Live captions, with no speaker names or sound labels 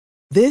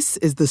This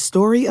is the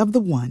story of the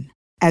one.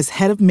 As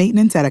head of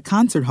maintenance at a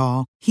concert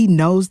hall, he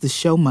knows the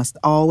show must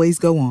always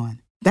go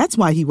on. That's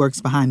why he works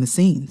behind the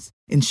scenes,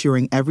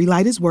 ensuring every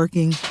light is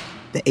working,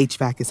 the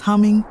HVAC is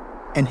humming,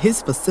 and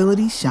his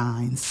facility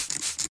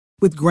shines.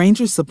 With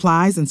Grainger's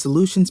supplies and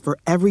solutions for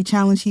every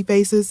challenge he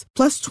faces,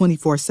 plus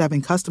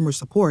 24/7 customer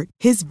support,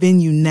 his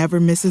venue never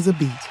misses a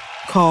beat.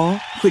 Call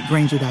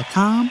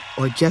quickgrainger.com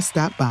or just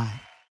stop by.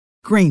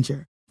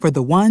 Grainger, for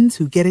the ones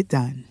who get it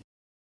done.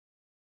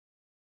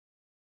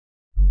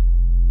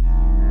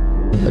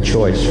 A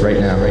choice right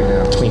now,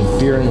 between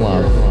fear and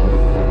love.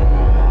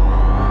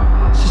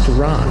 It's just a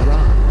rock.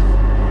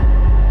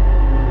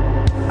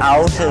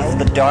 Out of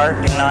the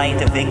dark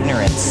night of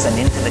ignorance and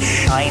into the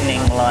shining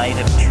light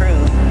of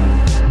truth.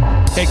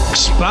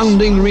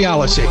 Expanding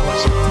reality.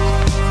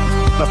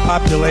 A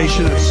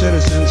population of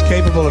citizens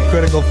capable of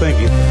critical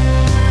thinking.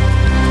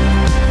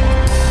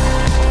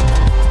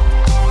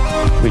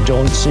 We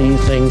don't see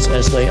things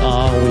as they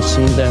are, we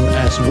see them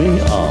as we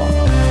are.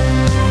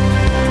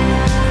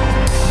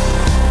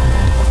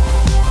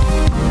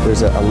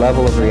 There's a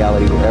level of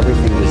reality where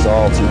everything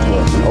dissolves into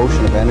an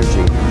ocean of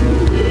energy.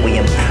 We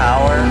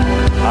empower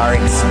our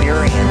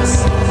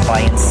experience by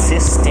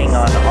insisting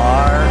on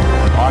our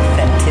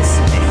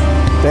authenticity.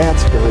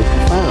 That's very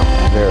profound.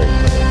 Very.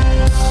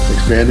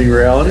 Expanding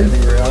reality.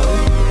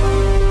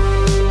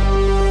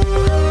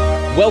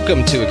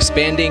 Welcome to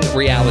Expanding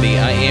Reality.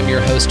 I am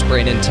your host,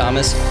 Brandon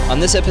Thomas.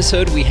 On this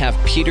episode, we have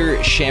Peter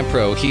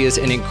Champro. He is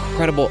an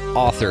incredible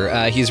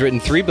author. He's written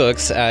 3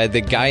 books,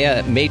 The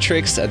Gaia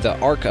Matrix, The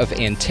Arc of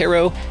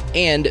Antero,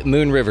 and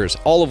Moon Rivers,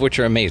 all of which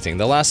are amazing.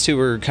 The last 2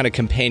 were kind of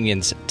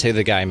companions to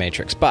The Gaia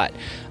Matrix, but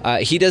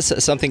he does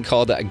something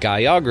called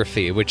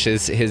Gaiography, which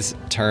is his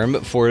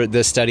term for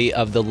the study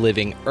of the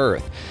living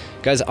Earth.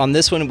 Guys, on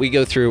this one, we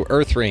go through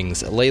earth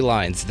rings, ley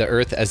lines, the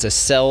Earth as a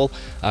cell.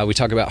 We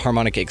talk about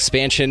harmonic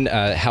expansion,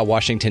 how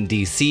Washington,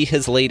 D.C.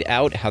 has laid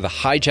out, how the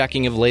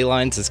hijacking of ley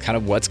lines is kind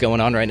of what's going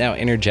on right now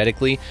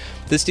energetically.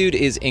 This dude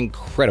is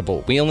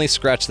incredible. We only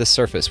scratch the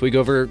surface. We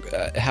go over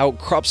how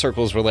crop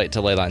circles relate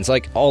to ley lines,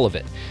 like all of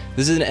it.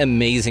 This is an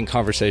amazing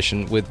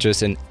conversation with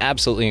just an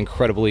absolutely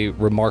incredibly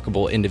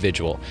remarkable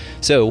individual.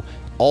 So,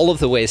 all of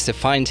the ways to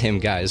find him,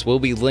 guys, will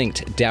be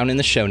linked down in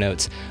the show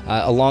notes.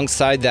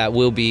 Alongside that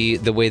will be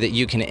the way that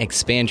you can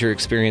expand your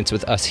experience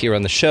with us here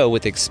on the show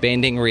with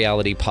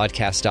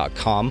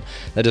expandingrealitypodcast.com.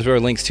 That is where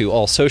links to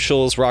all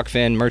socials,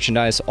 Rockfin,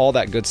 merchandise, all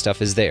that good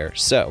stuff is there.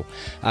 So,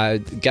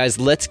 guys,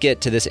 let's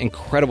get to this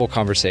incredible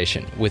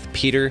conversation with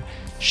Peter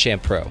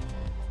Champro.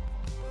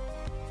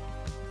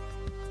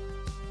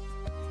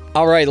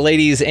 All right,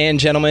 ladies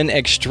and gentlemen,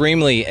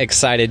 extremely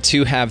excited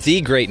to have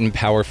the great and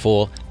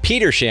powerful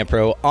Peter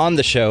Champro on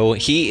the show.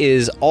 He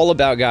is all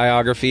about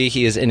Gaiography.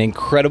 He is an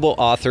incredible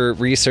author,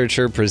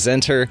 researcher,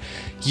 presenter.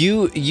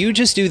 You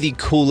just do the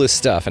coolest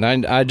stuff, and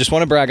I just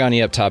want to brag on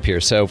you up top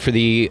here. So for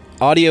the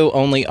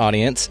audio-only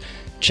audience,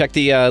 check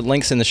the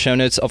links in the show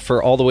notes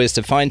for all the ways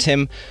to find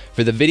him.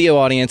 For the video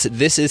audience,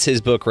 this is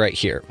his book right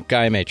here,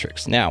 Gaia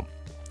Matrix. Now,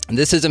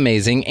 this is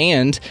amazing,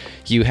 and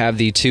you have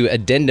the 2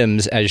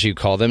 addendums, as you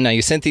call them. Now,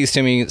 you sent these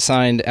to me,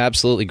 signed,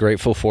 absolutely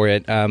grateful for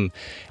it.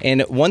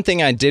 And one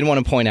thing I did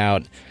want to point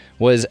out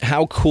was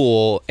how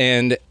cool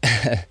and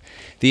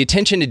the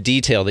attention to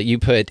detail that you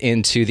put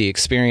into the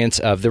experience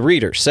of the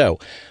reader. So,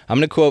 I'm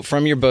going to quote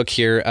from your book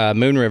here,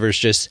 Moon Rivers,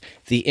 just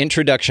the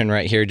introduction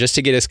right here, just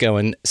to get us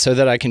going, so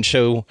that I can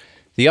show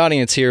the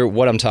audience here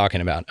what I'm talking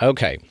about.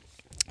 Okay,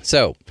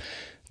 so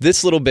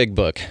this little big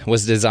book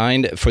was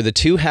designed for the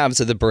 2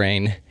 halves of the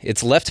brain.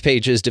 Its left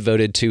page is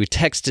devoted to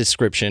text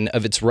description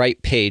of its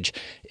right page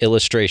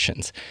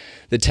illustrations.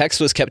 The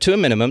text was kept to a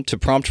minimum to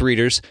prompt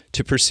readers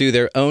to pursue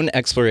their own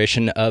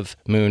exploration of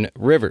Moon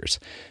Rivers.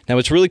 Now,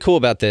 what's really cool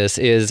about this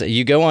is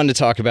you go on to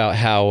talk about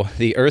how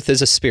the Earth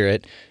is a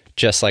spirit,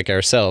 just like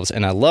ourselves,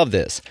 and I love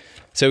this.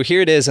 So here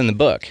it is in the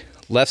book.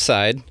 Left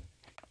side,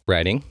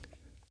 writing,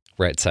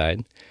 right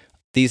side.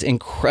 These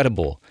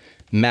incredible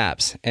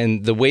maps,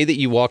 and the way that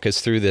you walk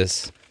us through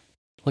this,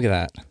 look at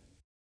that.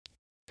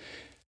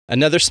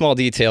 Another small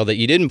detail that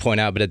you didn't point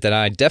out, but that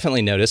I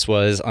definitely noticed,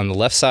 was on the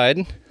left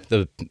side,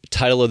 the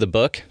title of the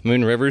book,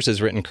 Moon Rivers,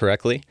 is written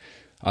correctly.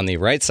 On the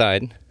right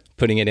side,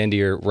 putting it into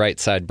your right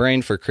side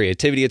brain for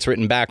creativity, it's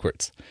written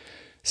backwards.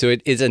 So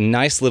it is a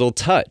nice little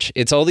touch.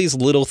 It's all these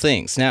little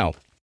things. Now,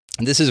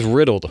 this is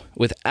riddled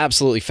with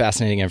absolutely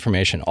fascinating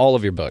information, all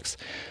of your books.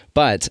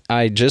 But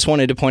I just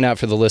wanted to point out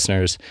for the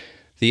listeners,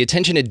 the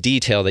attention to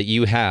detail that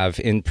you have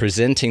in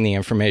presenting the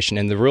information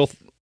and the real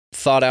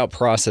thought-out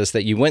process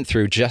that you went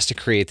through just to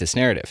create this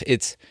narrative.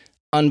 It's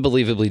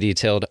unbelievably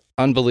detailed,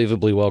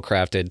 unbelievably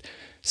well-crafted.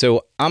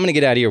 So I'm going to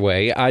get out of your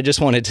way. I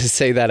just wanted to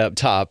say that up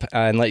top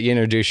and let you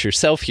introduce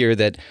yourself here,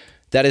 that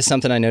is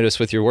something I noticed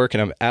with your work,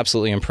 and I'm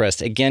absolutely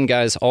impressed. Again,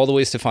 guys, all the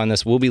ways to find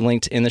this will be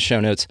linked in the show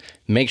notes.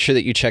 Make sure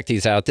that you check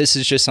these out. This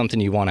is just something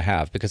you want to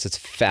have because it's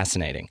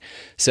fascinating.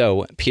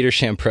 So, Peter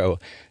Champro,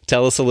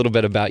 tell us a little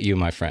bit about you,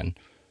 my friend.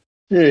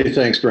 Hey,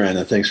 thanks,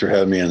 Brandon. Thanks for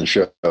having me on the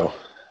show.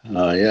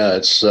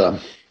 It's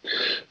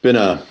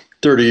been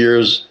 30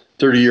 years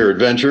 30-year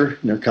adventure,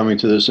 coming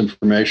to this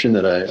information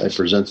that I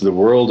present to the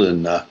world,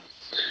 and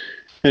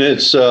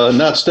it's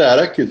not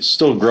static. It's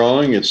still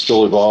growing. It's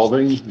still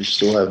evolving. We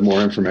still have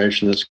more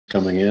information that's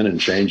coming in and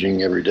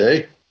changing every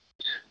day.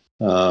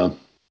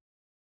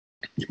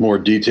 More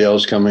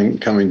details coming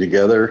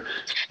together.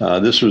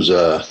 This was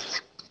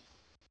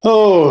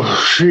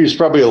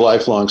probably a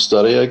lifelong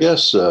study, I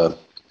guess.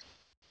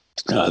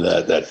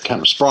 That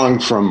kind of sprung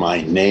from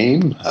my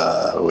name,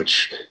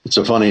 which it's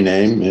a funny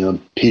name,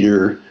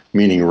 Peter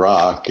meaning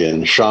rock,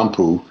 and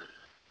shampoo,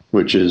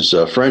 which is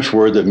a French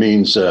word that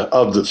means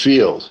of the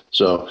field.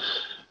 So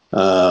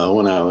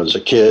when I was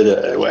a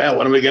kid, what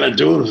am I going to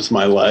do with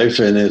my life?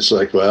 And it's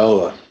like,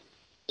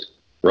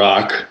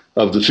 rock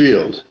of the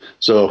field.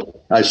 So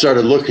I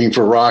started looking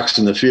for rocks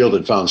in the field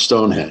and found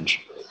Stonehenge.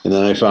 And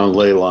then I found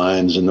ley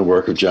lines in the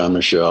work of John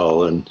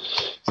Michel. And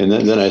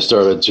then I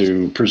started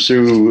to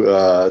pursue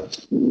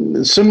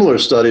similar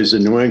studies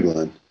in New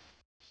England.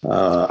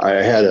 I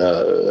had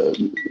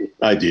an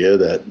idea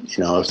that,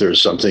 if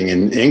there's something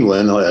in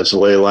England that's a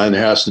ley line,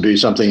 there has to be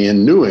something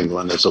in New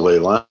England that's a ley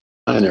line,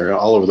 or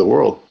all over the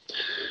world.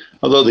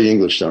 Although the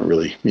English don't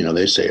really,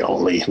 they say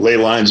only ley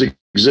lines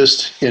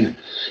exist in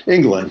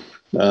England.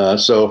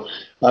 So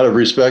out of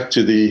respect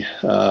to the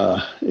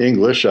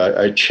English,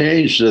 I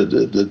changed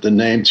the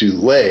name to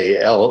Lei,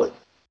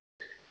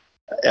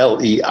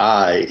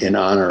 L-E-I, in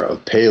honor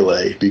of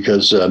Pele,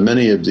 because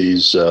many of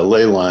these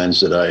ley lines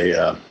that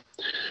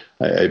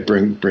I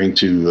bring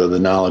to the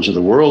knowledge of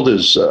the world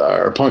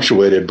are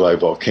punctuated by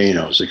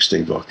volcanoes,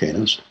 extinct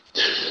volcanoes.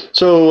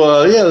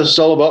 So this is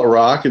all about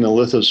rock and the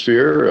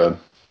lithosphere.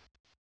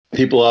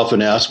 People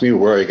often ask me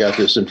where I got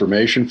this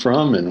information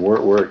from and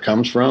where it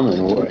comes from,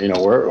 and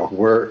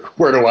where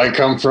do I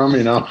come from?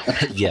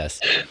 Yes,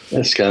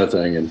 this kind of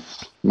thing. And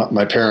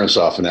my parents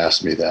often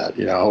ask me that.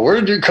 Where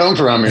did you come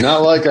from? You're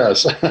not like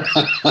us.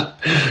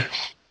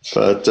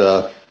 But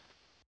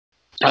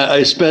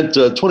I spent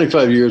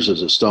 25 years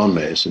as a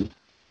stonemason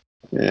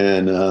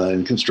and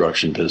in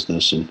construction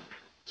business, and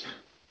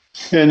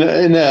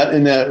in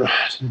that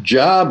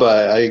job,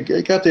 I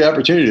got the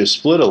opportunity to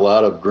split a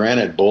lot of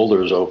granite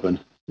boulders open.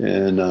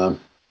 And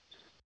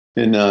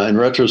in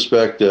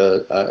retrospect,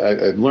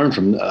 I've learned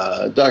from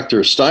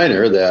Dr.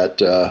 Steiner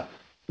that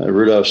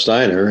Rudolf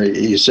Steiner,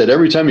 he said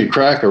every time you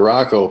crack a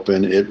rock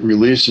open, it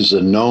releases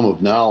a gnome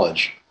of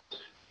knowledge.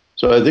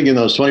 So I think in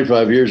those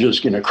 25 years,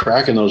 just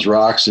cracking those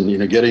rocks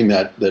and getting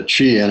that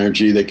chi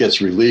energy that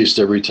gets released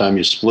every time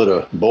you split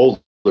a boulder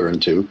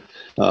in two,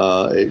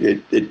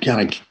 it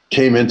kind of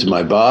came into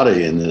my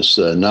body, and this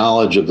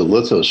knowledge of the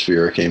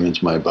lithosphere came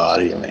into my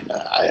body. I mean,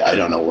 I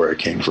don't know where it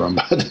came from,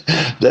 but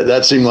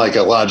that seemed like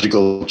a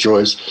logical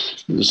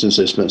choice since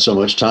I spent so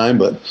much time.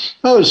 But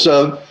I was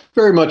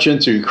very much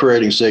into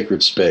creating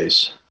sacred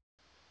space.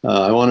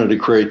 I wanted to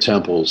create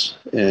temples,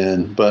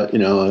 but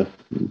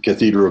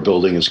cathedral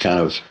building is kind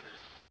of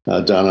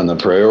down on the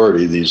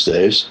priority these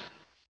days.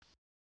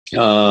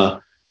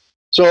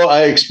 So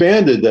I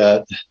expanded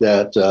that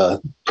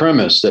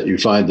premise that you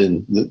find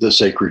in the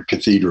sacred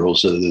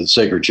cathedrals, the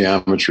sacred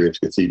geometry of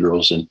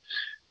cathedrals,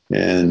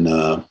 and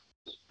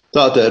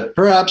thought that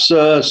perhaps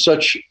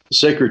such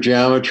sacred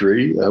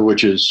geometry,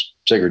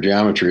 sacred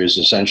geometry is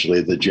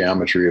essentially the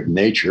geometry of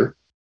nature,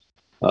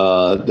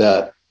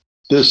 that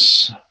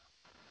this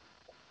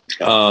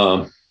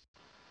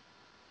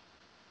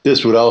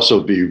would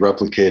also be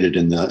replicated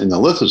in the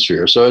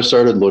lithosphere. So I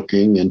started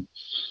looking, and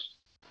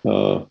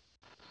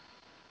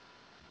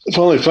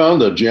finally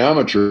found a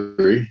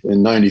geometry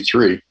in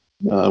 '93,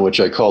 which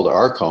I called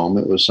Arcombe.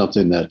 It was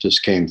something that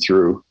just came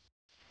through,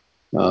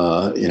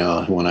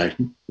 when I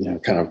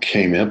kind of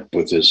came up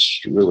with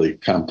this really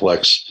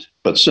complex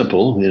but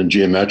simple,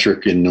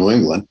 geometric in New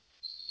England.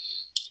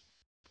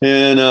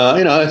 And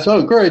I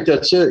thought, great,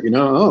 that's it.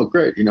 Oh,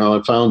 great.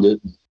 I found it.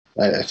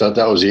 I thought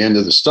that was the end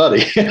of the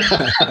study.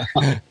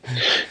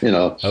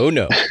 Oh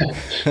no!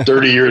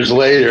 30 years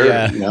later,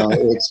 yeah.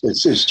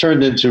 It's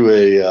turned into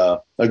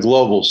a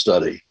global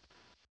study,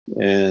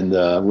 and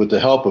with the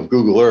help of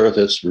Google Earth,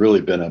 it's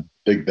really been a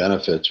big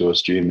benefit to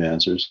us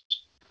geomancers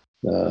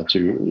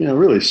to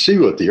really see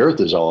what the Earth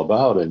is all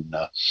about, and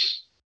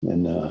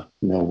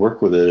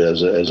work with it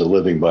as a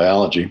living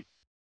biology.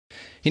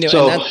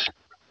 So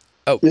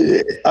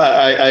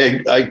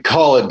I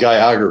call it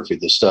gaiography,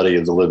 the study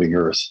of the living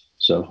Earth.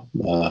 So,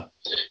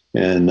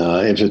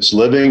 if it's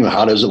living,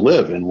 how does it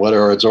live, and what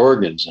are its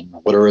organs, and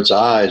what are its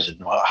eyes, and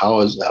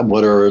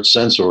what are its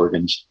sense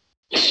organs?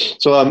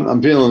 So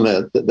I'm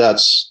feeling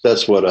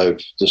that's what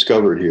I've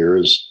discovered here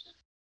is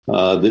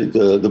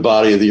the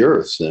body of the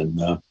Earth,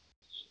 and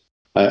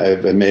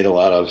I've made a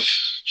lot of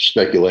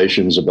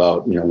speculations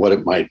about what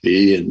it might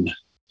be, and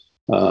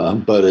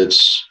but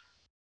it's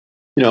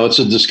it's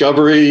a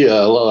discovery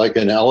like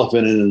an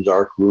elephant in a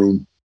dark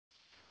room.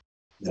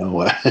 I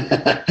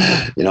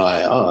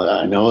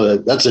know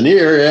that's an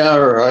ear,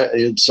 or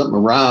it's something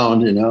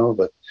around,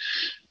 but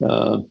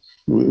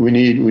we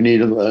need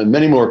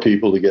many more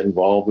people to get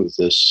involved with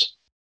this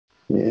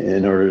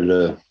in order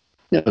to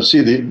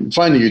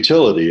find the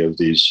utility of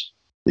these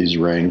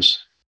rings.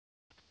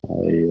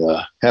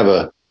 I have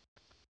a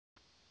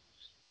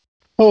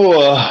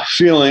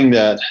feeling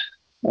that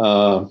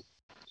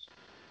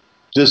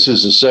this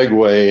is a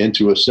segue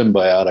into a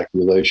symbiotic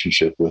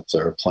relationship with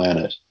our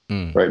planet.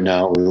 Right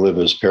now, we live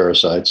as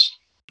parasites,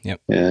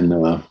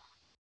 and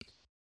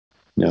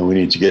we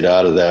need to get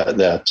out of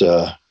that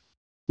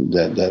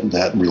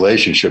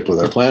relationship with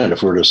our planet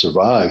if we're to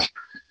survive.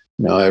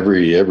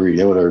 Every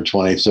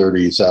 20,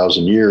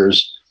 30,000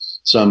 years,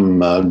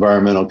 some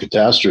environmental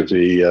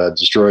catastrophe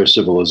destroys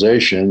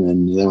civilization,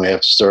 and then we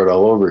have to start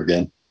all over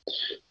again.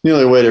 The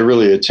only way to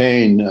really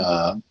attain,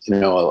 a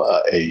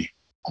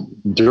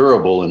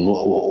durable and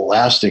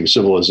lasting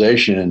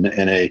civilization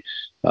and a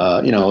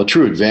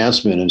true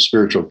advancement in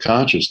spiritual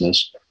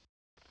consciousness,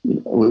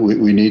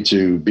 we need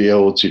to be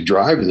able to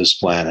drive this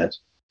planet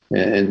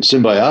and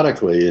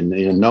symbiotically, and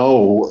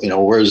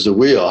where's the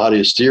wheel? How do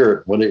you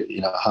steer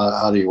it?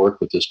 How do you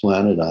work with this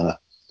planet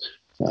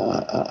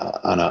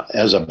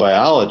as a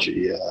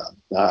biology?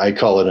 I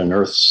call it an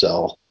earth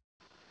cell.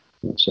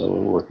 So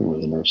we're working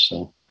with an earth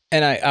cell.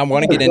 And I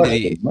want to get into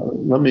the.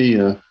 Let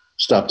me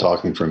stop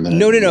talking for a minute.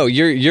 No.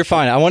 You're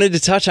fine. I wanted to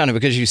touch on it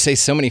because you say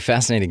so many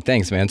fascinating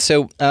things, man.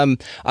 So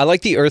I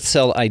like the Earth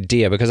cell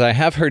idea because I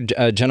have heard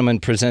a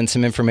gentleman present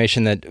some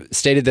information that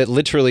stated that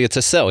literally it's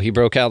a cell. He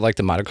broke out like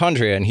the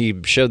mitochondria and he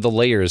showed the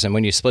layers and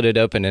when you split it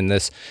open in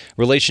this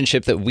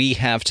relationship that we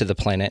have to the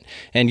planet.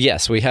 And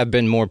yes, we have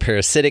been more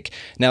parasitic.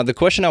 Now, the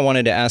question I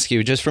wanted to ask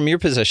you, just from your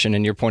position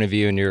and your point of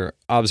view and your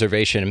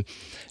observation,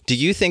 do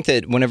you think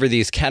that whenever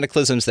these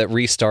cataclysms that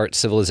restart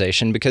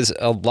civilization, because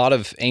a lot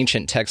of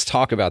ancient texts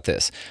talk about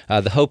this,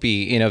 the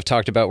Hopi, have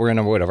talked about we're in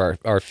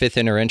our fifth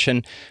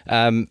iteration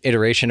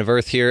of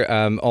Earth here.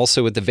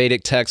 Also with the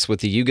Vedic texts,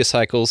 with the Yuga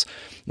cycles,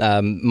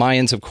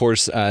 Mayans, of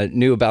course,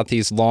 knew about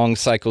these long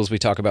cycles. We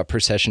talk about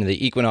precession of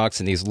the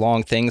equinox and these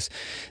long things.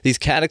 These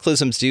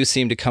cataclysms do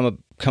seem to come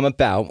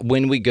about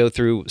when we go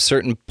through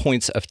certain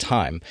points of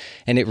time,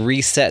 and it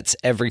resets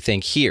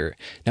everything here.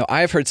 Now,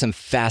 I've heard some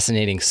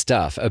fascinating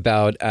stuff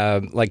about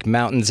like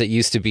mountains that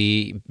used to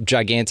be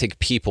gigantic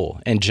people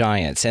and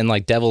giants, and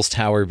like Devil's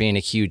Tower being a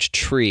huge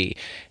tree,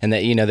 and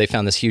that they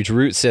found this huge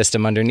root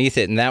system underneath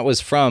it, and that was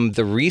from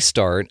the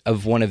restart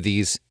of one of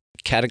these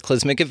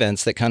cataclysmic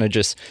events that kind of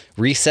just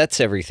resets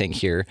everything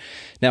here.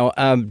 Now,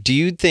 do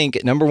you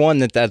think, number one,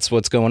 that that's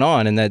what's going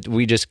on and that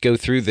we just go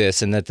through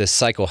this and that this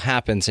cycle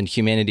happens and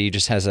humanity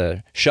just has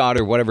a shot,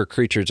 or whatever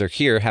creatures are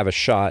here have a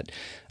shot,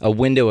 a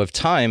window of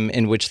time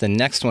in which the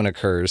next one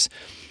occurs?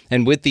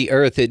 And with the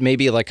Earth, it may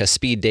be like a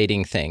speed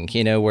dating thing,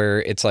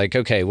 where it's like,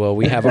 okay, well,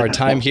 we have our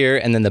time here,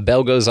 and then the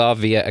bell goes off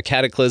via a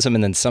cataclysm,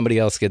 and then somebody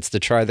else gets to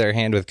try their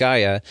hand with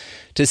Gaia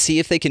to see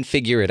if they can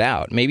figure it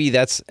out. Maybe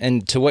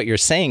and to what you're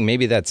saying,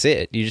 maybe that's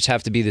it. You just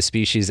have to be the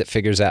species that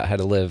figures out how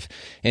to live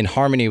in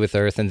harmony with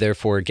Earth and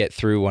therefore get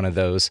through one of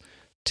those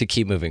to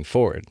keep moving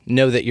forward.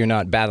 Know that you're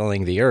not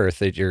battling the Earth,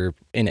 that you're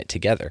in it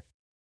together.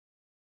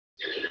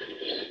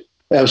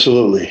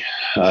 Absolutely.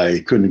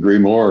 I couldn't agree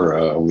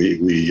more.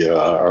 We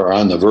are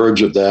on the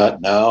verge of that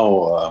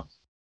now.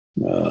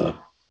 The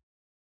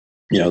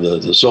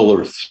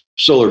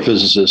solar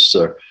physicists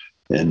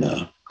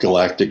and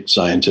galactic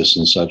scientists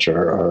and such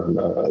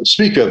are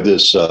speak of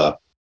this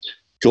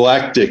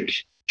galactic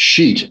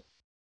sheet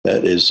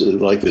that is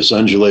like this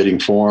undulating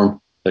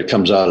form that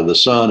comes out of the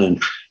sun.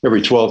 And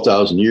every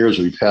 12,000 years,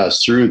 we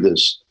pass through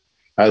this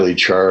highly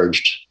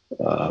charged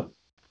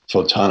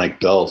photonic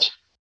belt.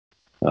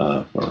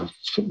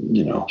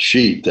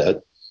 Sheet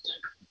that,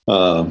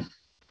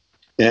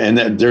 and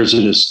that there's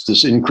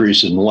this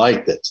increase in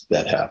light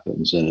that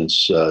happens, and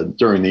it's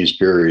during these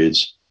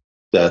periods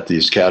that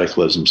these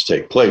cataclysms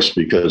take place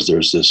because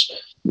there's this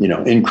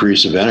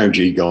increase of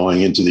energy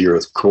going into the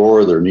Earth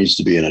core. There needs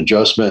to be an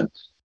adjustment.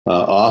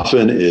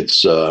 Often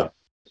it's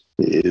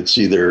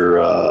either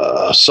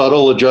a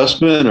subtle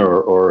adjustment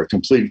or a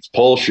complete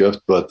pole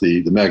shift, but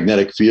the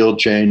magnetic field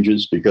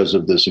changes because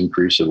of this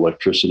increase of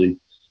electricity.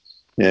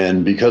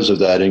 And because of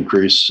that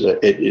increase,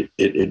 it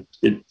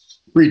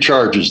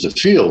recharges the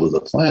field of the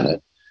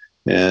planet.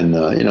 And,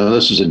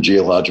 this is a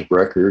geologic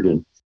record.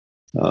 And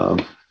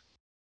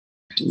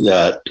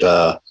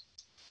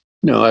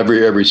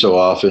every so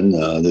often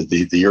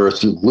the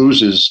Earth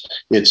loses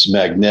its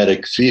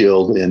magnetic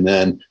field and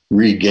then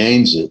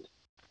regains it.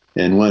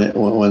 And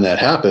when that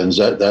happens,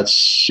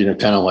 that's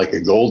kind of like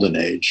a golden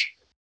age.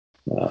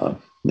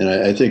 And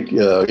I think,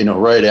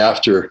 right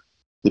after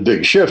the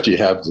big shift, you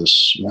have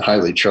this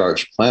highly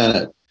charged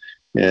planet,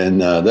 and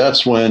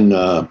that's when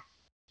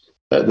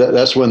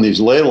these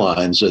ley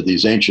lines,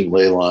 these ancient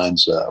ley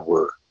lines,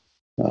 were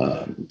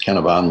kind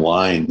of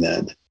online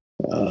then,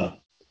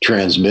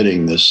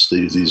 transmitting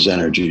these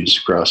energies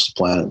across the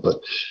planet.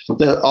 But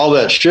all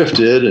that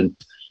shifted, and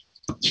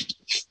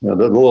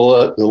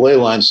the ley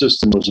line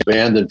system was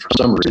abandoned for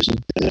some reason,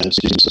 and it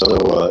seems as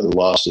though it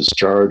lost its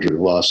charge or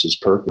lost its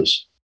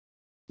purpose.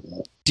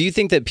 Do you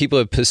think that people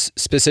have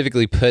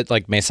specifically put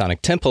like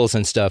Masonic temples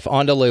and stuff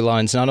onto ley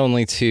lines, not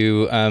only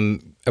to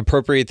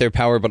appropriate their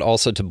power, but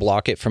also to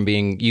block it from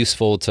being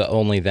useful to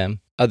only them,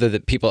 other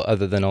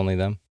than only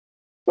them?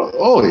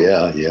 Oh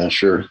yeah,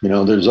 sure.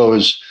 There's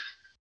always,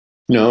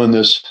 in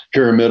this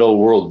pyramidal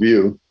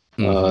worldview,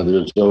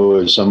 there's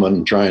always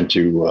someone trying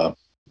to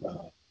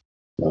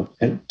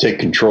take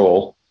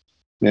control.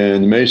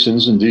 And the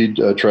Masons indeed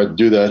tried to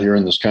do that here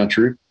in this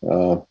country.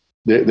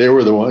 They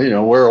were the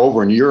one, where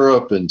over in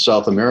Europe and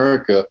South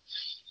America,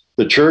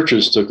 the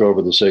churches took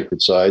over the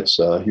sacred sites.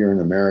 Here in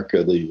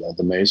America,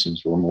 the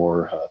Masons were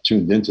more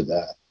tuned into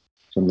that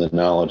from the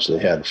knowledge they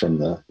had from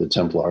the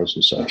Templars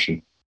and such.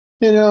 And,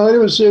 it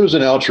was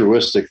an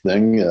altruistic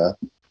thing to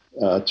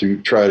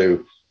try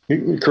to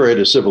create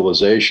a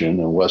civilization,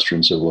 a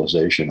Western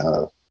civilization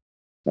out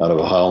of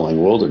a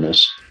howling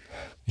wilderness.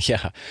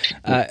 Yeah.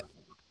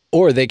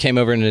 Or they came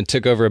over and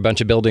took over a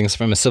bunch of buildings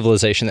from a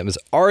civilization that was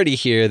already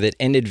here that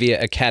ended via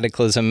a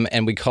cataclysm,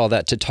 and we call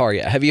that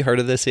Tartaria. Have you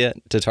heard of this yet?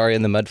 Tartaria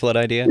and the mud flood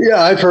idea?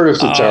 Yeah, I've heard of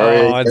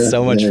Tartaria. Oh, it's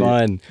so much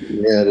fun.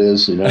 Yeah, it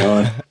is, And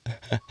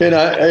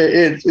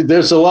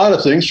there's a lot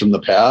of things from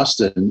the past,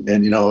 and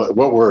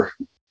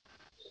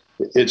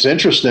it's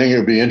interesting. It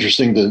would be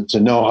interesting to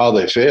know how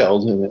they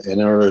failed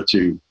in order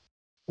to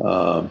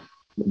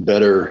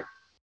better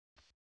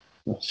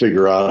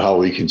figure out how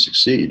we can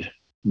succeed.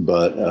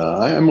 But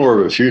I'm more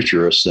of a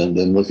futurist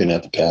than looking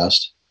at the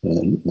past.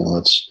 And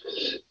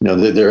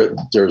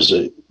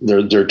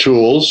they're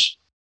tools,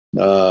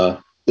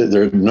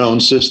 they're known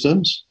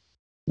systems.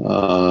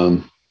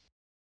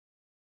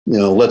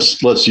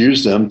 Let's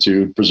use them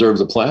to preserve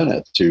the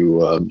planet,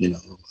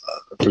 to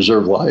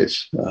preserve life,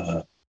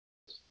 to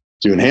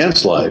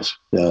enhance life.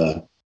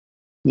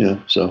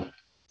 So.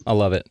 I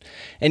love it.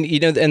 And,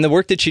 and the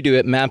work that you do,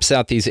 it maps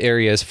out these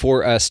areas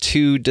for us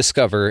to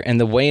discover, and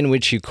the way in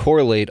which you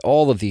correlate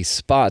all of these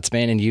spots,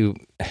 man. And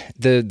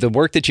the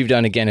work that you've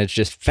done, again, is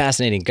just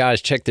fascinating.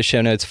 Guys, check the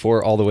show notes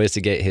for all the ways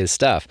to get his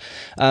stuff.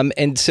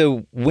 And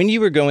so when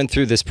you were going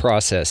through this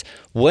process,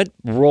 what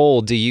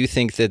role do you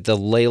think that the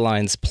ley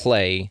lines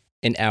play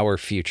in our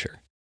future?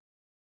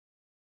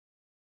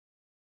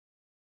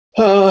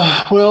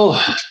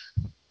 Well,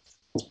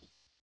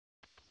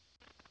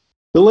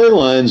 the ley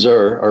lines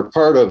are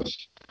part of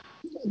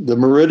the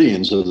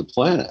meridians of the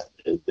planet.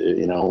 A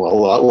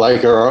lot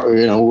like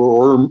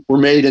we're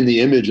made in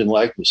the image and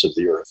likeness of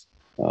the earth.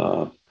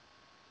 Our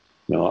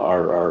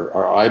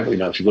eye,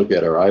 if you look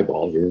at our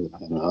eyeball here, I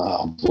don't know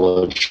how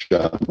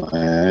bloodshot my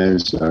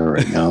eyes are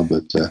right now,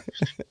 but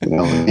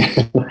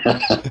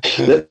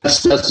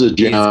that's the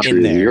geometry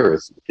of the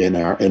earth in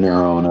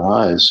our own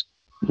eyes,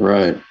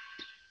 right?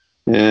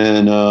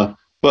 And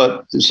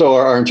but so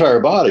our entire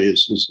body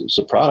is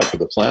a product of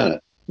the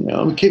planet.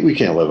 We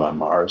can't live on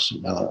Mars.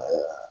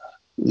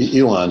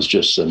 Elon's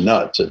just a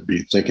nut to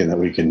be thinking that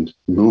we can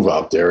move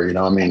out there. We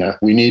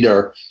need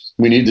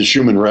the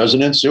Schumann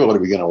resonance. What are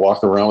we going to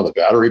walk around with a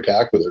battery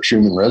pack with our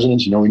Schumann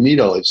resonance? We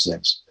need all these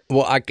things.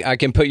 Well, I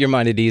can put your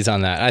mind at ease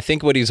on that. I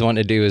think what he's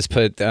wanting to do is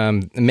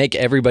make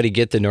everybody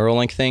get the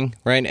Neuralink thing,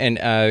 right?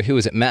 And who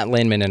was it? Matt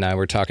Landman and I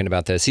were talking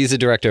about this. He's the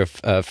director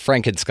of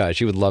Frankenstein.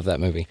 You would love that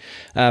movie.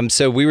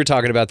 So we were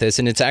talking about this,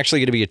 and it's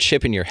actually going to be a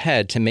chip in your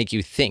head to make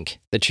you think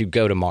that you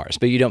go to Mars,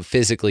 but you don't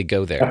physically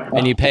go there.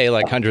 And you pay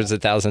like hundreds of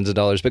thousands of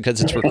dollars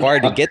because it's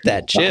required to get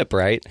that chip,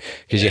 right?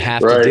 Because you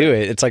have to do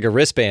it. It's like a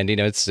wristband,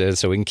 it's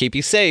so we can keep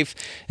you safe.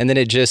 And then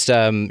it just,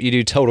 you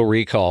do total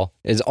recall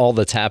is all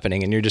that's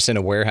happening. And you're just in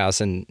a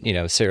warehouse in,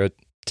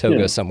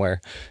 Saratoga somewhere.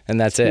 And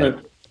that's it. Right.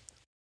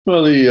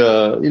 Well,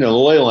 the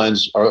ley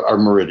lines are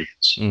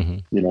meridians,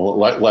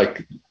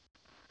 like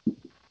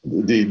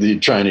the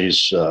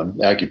Chinese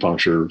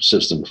acupuncture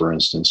system, for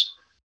instance,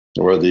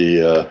 or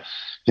the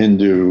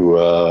Hindu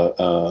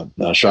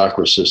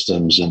chakra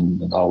systems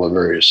and all the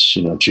various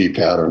chi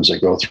patterns that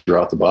go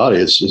throughout the body.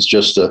 It's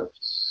just the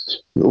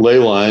ley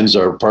lines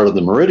are part of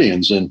the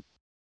meridians, and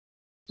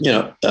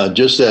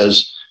just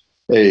as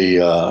a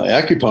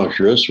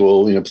acupuncturist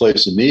will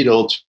place a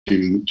needle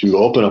to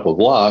open up a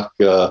block,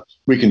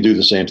 we can do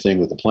the same thing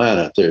with the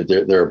planet.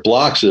 There are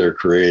blocks that are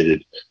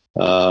created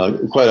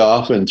quite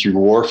often through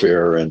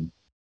warfare and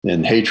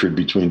hatred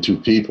between two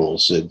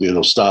peoples.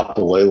 It'll stop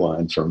the ley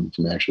line from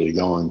actually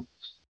going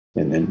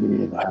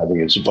and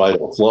having its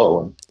vital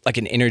flow. Like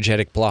an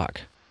energetic block,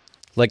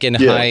 like in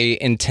high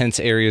intense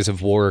areas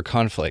of war or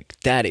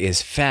conflict. That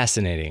is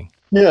fascinating.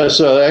 Yeah,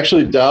 so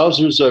actually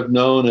dowsers I've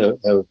known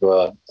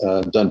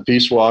have done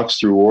peace walks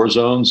through war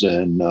zones,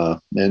 and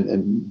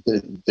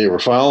they were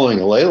following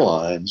the ley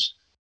lines.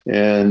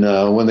 And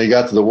when they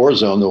got to the war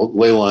zone, the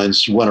ley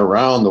lines went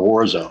around the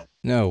war zone.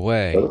 No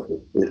way.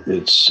 So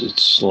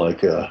it's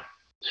like,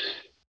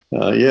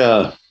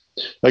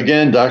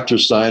 Again, Dr.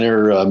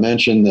 Steiner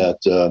mentioned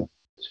that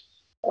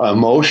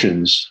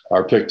emotions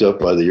are picked up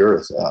by the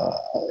earth.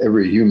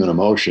 Every human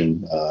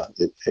emotion,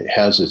 it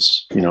has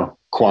its,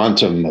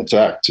 quantum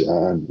effect,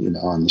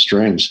 on the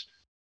strings.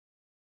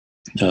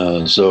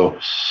 A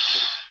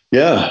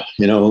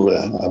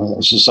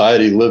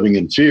society living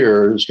in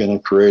fear is going to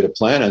create a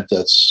planet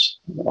that's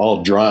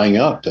all drying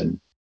up, and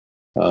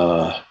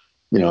all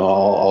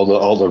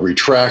the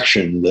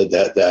retraction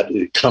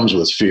that comes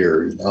with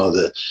fear.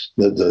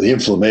 The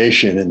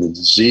inflammation and the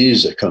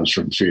disease that comes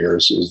from fear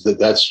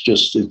that's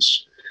just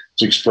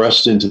it's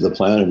expressed into the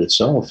planet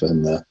itself.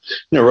 And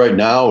right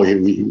now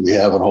we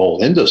have a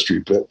whole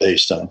industry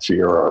based on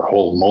fear, our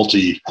whole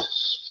military,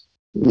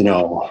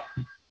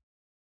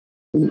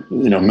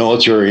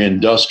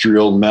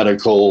 industrial,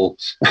 medical,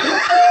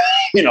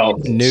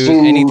 news,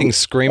 food, anything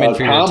screaming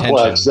for your attention.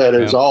 Complex that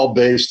is all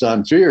based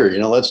on fear.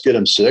 Let's get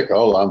them sick.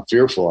 Oh, I'm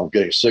fearful. I'm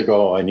getting sick.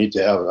 Oh, I need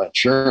to have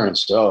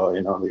insurance. Oh,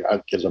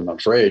 because I'm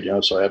afraid.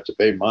 So I have to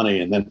pay money,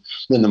 and then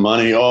the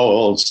money.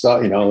 Oh,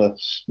 stock.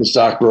 The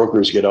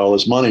stockbrokers get all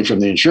this money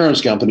from the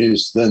insurance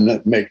companies, then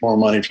make more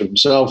money for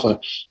themselves.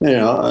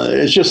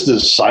 It's just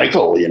this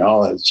cycle.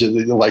 It's just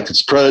like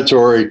it's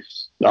predatory,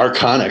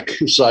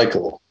 archonic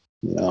cycle.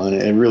 And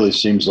it really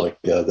seems like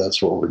that's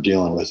what we're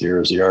dealing with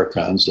here. Is the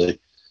archons.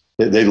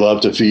 They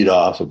love to feed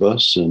off of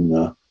us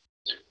and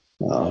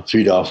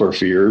feed off our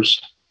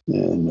fears.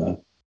 And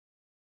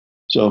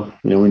so,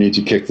 we need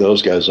to kick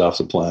those guys off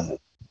the planet.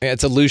 Yeah,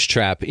 it's a loose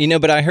trap.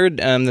 But I heard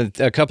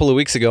that a couple of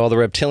weeks ago, all the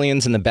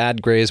reptilians and the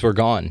bad grays were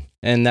gone.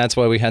 And that's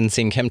why we hadn't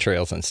seen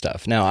chemtrails and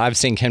stuff. Now, I've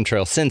seen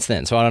chemtrails since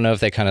then, so I don't know if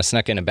they kind of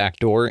snuck in a back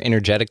door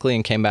energetically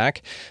and came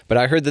back. But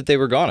I heard that they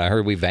were gone. I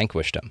heard we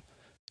vanquished them.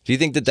 Do you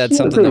think that that's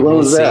something that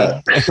we'll see?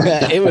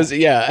 It was,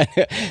 yeah.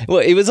 Well,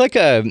 it was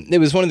it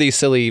was one of these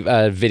silly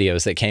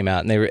videos that came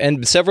out,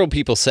 and several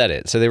people said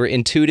it. So they were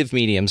intuitive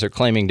mediums, or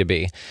claiming to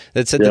be,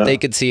 that said that they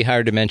could see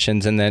higher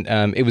dimensions, and that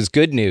it was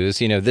good news,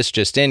 this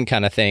just in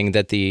kind of thing,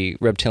 that the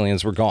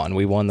reptilians were gone.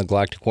 We won the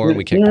Galactic War, and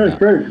we kicked them out.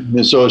 Great.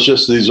 And so it's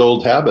just these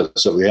old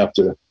habits that we have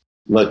to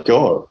let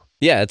go of.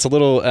 Yeah, it's a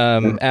little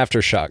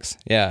aftershocks,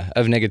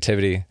 of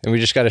negativity, and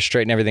we just got to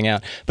straighten everything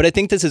out. But I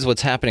think this is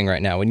what's happening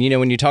right now. When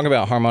you talk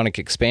about harmonic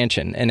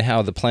expansion and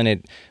how the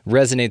planet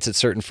resonates at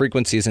certain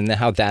frequencies and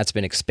how that's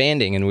been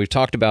expanding, and we've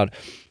talked about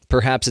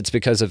perhaps it's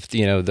because of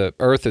the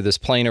Earth or this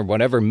plane or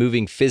whatever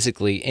moving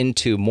physically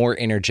into more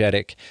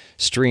energetic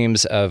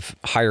streams of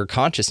higher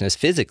consciousness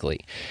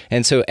physically,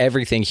 and so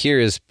everything here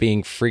is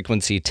being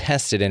frequency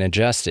tested and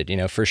adjusted,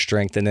 for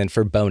strength and then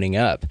for boning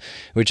up,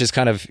 which has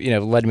kind of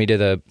led me to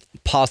the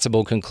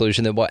possible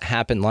conclusion that what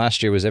happened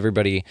last year was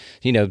everybody,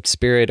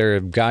 Spirit or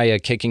Gaia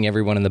kicking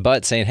everyone in the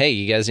butt, saying, "Hey,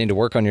 you guys need to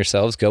work on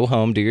yourselves. Go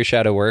home, do your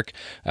shadow work,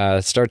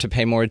 start to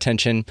pay more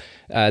attention."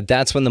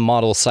 That's when the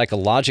model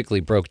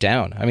psychologically broke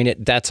down. I mean,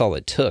 that's all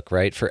it took,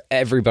 right? For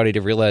everybody to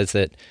realize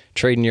that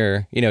trading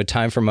your,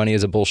 time for money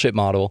is a bullshit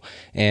model,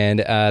 and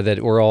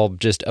that we're all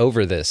just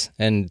over this.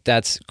 And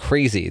that's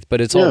crazy,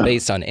 but it's all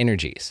based on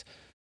energies.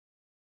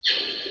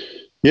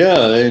 Yeah,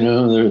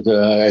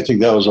 I think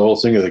that was the whole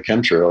thing of the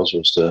chemtrails,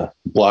 was to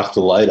block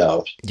the light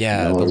out.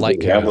 Yeah, the light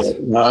goes.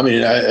 I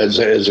mean, as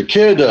a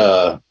kid,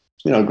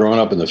 growing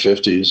up in the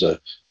 50s,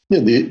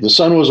 the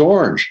sun was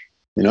orange,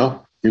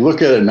 You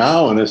look at it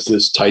now, and it's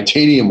this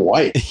titanium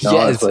white.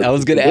 Yes, I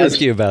was going to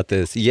ask you about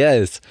this.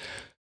 Yes,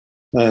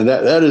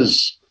 that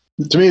is,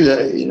 to me,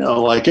 that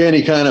like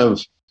any kind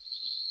of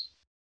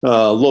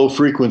low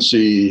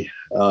frequency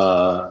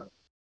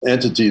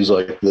entities,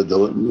 like the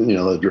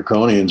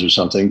draconians or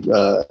something,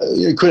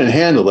 you couldn't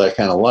handle that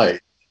kind of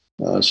light.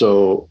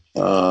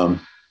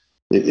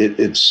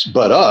 It's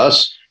but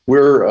us,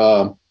 we're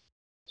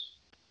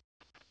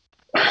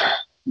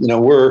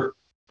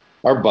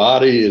our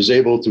body is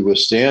able to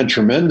withstand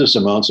tremendous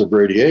amounts of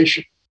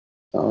radiation.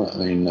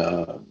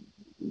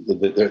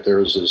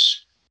 There's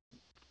this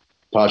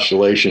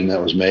postulation that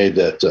was made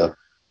that,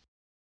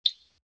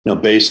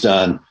 based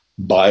on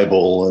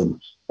Bible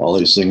and all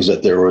these things,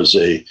 that there was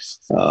an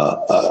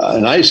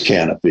ice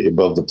canopy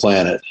above the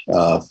planet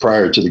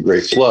prior to the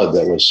Great Flood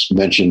that was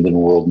mentioned in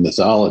world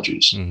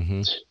mythologies.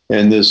 Mm-hmm.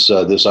 And this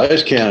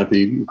ice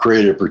canopy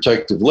created a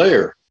protective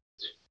layer.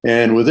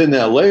 And within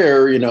that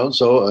layer,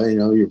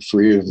 you're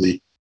free of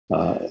the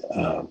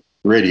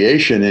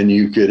radiation, and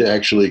you could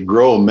actually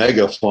grow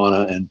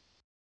megafauna and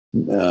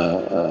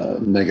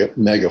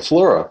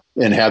megaflora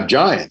and have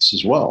giants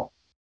as well.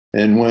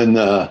 And when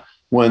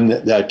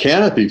that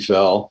canopy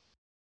fell,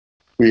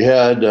 we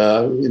had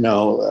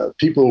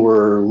people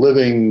were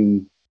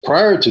living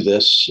prior to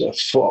this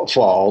fall.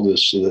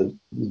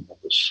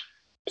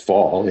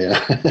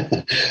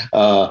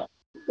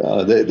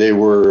 They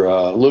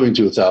were living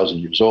to 1,000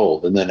 years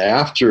old, and then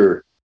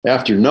after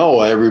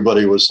Noah,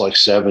 everybody was like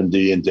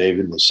 70, and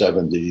David was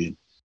 70,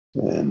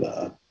 and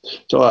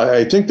so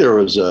I think there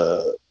was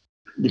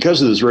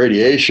because of this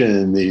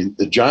radiation,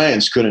 the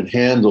giants couldn't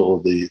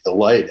handle the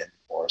light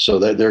anymore, so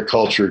that their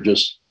culture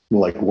just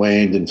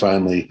waned, and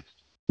finally,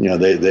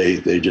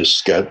 they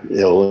just got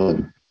ill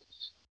and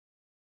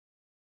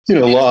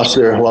lost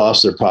their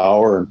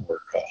power, and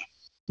were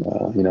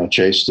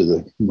chased to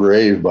the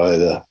grave by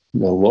the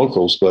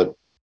locals. But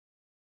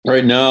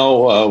right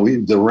now,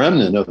 the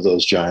remnant of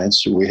those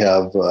giants we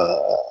have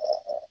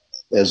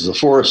as the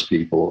forest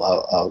people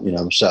out,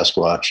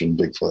 Sasquatch and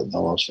Bigfoot and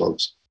all those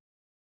folks.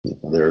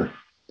 They're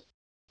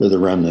the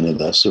remnant of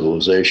that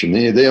civilization.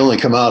 They only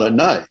come out at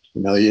night.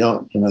 You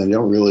don't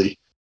really.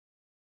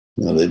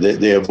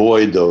 They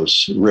avoid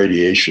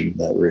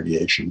that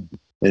radiation,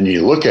 and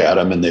you look at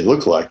them and they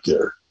look like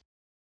they're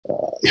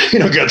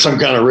got some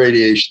kind of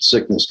radiation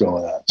sickness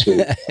going on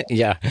too.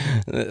 Yeah,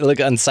 look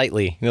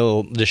unsightly, a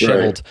little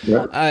disheveled.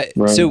 Right.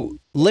 So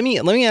let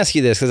me ask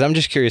you this, because I'm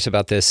just curious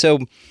about this. So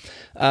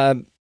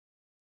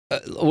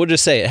we'll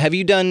just say it. Have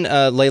you done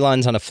ley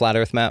lines on a flat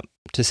Earth map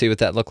to see what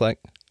that looked like?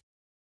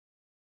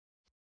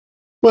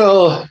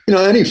 Well,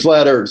 any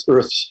flat Earth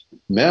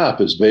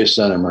map is based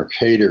on a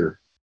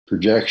Mercator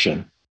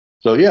projection.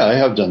 So yeah, I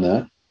have done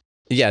that.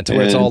 Yeah, to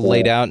where it's all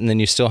laid out, and then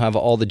you still have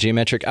all the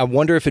geometric. I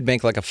wonder if it'd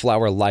make like a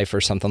flower life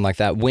or something like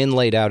that when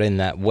laid out in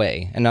that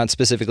way, and not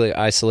specifically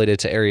isolated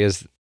to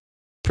areas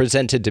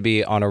presented to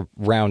be on a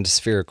round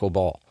spherical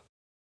ball.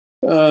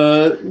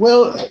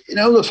 Well,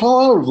 the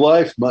flower of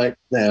life might.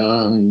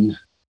 Even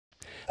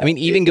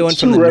going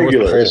from the North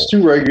Pole. It's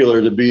too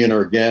regular to be an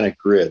organic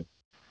grid.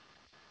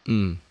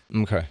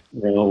 Okay.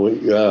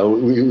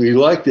 We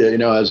like to,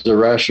 as a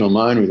rational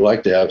mind, we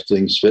like to have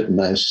things fit in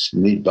nice,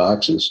 neat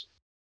boxes.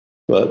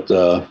 But,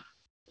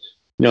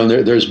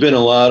 there's been a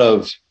lot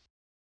of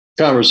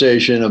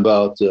conversation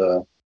about,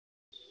 the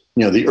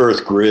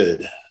Earth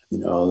grid.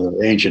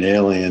 The ancient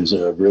aliens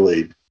have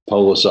really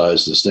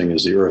publicized this thing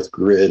as the Earth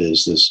grid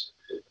is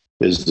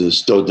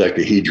this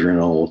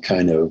dodecahedral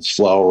kind of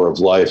flower of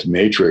life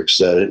matrix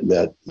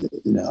that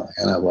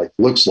kind of like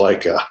looks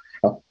like a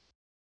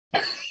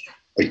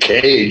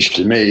cage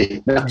to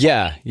me.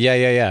 Yeah.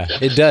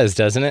 It does,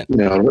 doesn't it?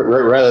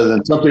 Rather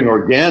than something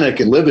organic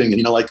and living,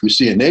 and like we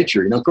see in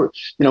nature.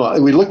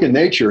 We look in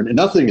nature, and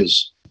nothing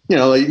is.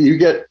 You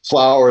get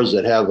flowers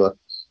that have a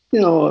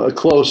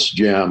close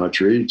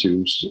geometry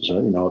to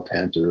a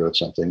panther or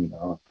something.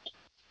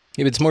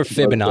 Yeah, it's more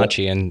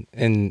Fibonacci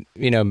and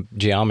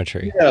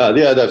geometry. Yeah,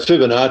 that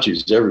Fibonacci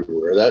is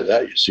everywhere.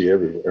 That you see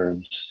everywhere,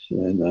 and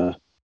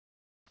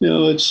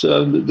it's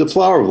the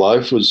flower of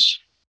life was.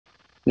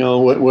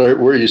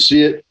 Where you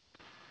see it,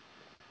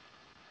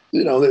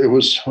 it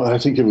was. I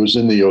think it was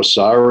in the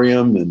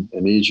Osirium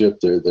in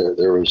Egypt.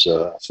 There was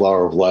a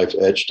flower of life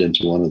etched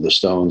into one of the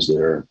stones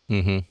there.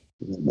 Mm-hmm.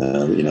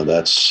 And,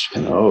 that's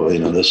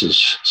this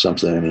is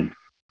something.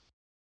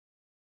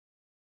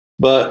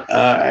 But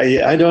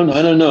I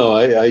don't know.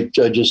 I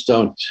just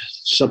don't.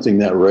 Something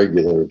that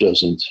regular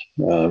doesn't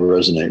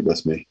resonate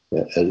with me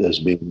as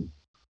being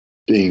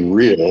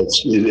real.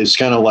 It's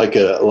kind of like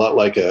a lot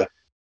like a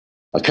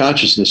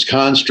consciousness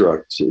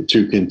construct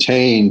to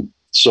contain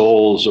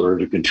souls or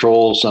to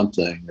control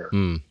something or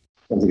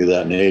something of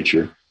that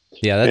nature.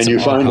 Yeah, that's and you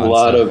find a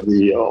lot of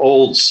the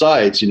old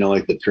sites,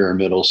 like the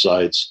pyramidal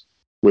sites,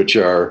 which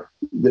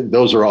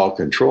those are all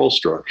control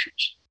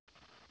structures.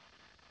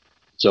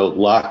 So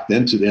locked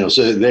into,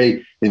 so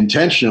they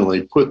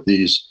intentionally put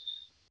these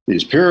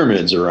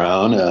pyramids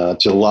around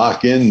to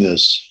lock in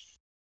this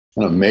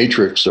kind of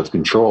matrix of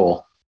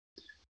control.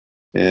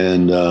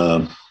 And,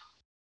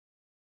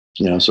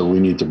 so we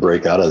need to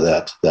break out of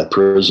that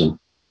prison.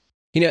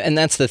 And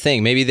that's the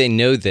thing. Maybe they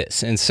know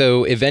this. And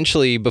so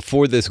eventually,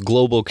 before this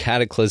global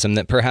cataclysm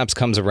that perhaps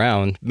comes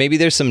around, maybe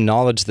there's some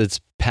knowledge that's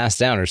passed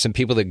down, or some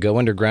people that go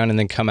underground and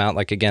then come out,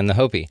 like, again, the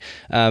Hopi,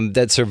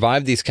 that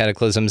survive these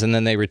cataclysms, and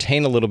then they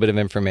retain a little bit of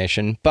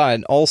information.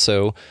 But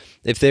also,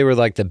 if they were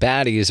like the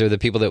baddies or the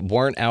people that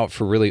weren't out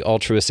for really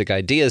altruistic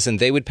ideas, and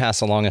they would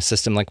pass along a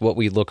system like what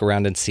we look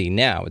around and see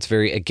now. It's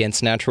very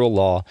against natural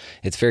law.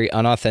 It's very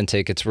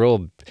unauthentic. It's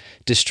real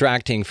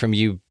distracting from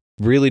you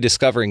really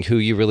discovering who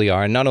you really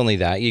are. And not only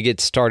that, you get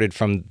started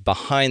from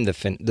behind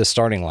the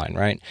starting line,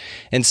 right?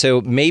 And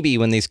so maybe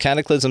when these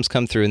cataclysms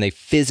come through and they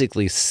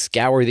physically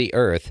scour the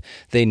earth,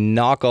 they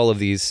knock all of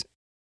these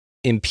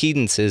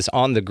impedances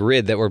on the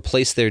grid that were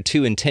placed there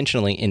to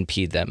intentionally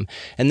impede them.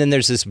 And then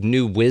there's this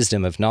new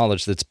wisdom of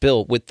knowledge that's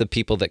built with the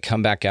people that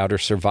come back out or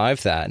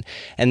survive that.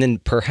 And then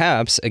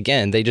perhaps,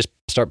 again, they just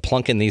start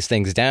plunking these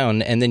things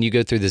down, and then you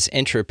go through this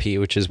entropy,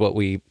 which is what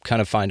we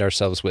kind of find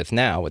ourselves with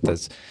now, with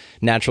this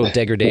natural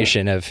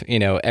degradation of,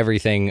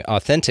 everything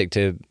authentic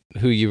to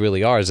who you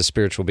really are as a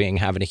spiritual being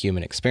having a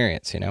human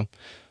experience, Yeah,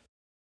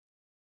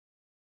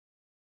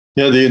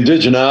 the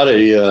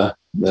indigenati,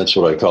 that's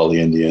what I call the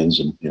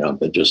Indians, and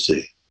they're just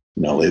the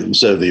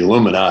instead of the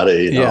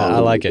Illuminati, I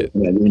like it.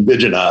 The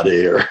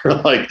indigenati are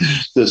like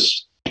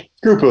this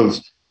group of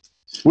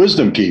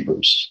wisdom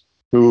keepers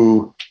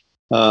who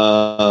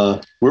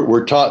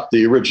were taught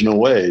the original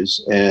ways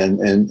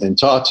and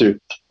taught to,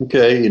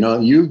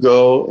 you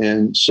go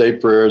and say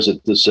prayers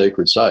at the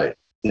sacred site,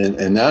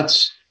 and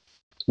that's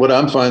what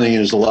I'm finding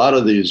is a lot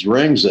of these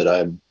rings that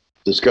I'm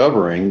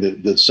discovering.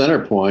 The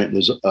center point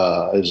is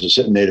a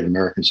Native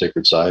American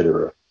sacred site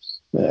or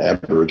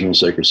Aboriginal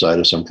sacred site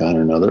of some kind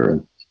or another,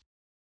 and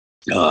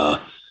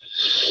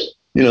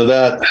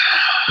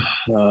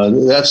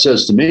that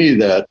says to me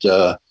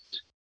that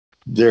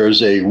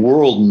there's a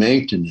world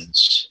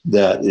maintenance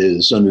that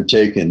is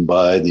undertaken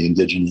by the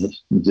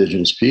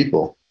indigenous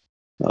people,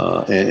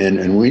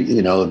 and we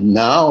now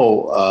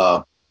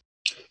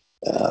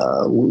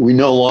we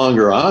no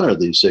longer honor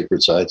these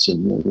sacred sites,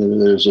 and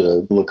there's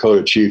a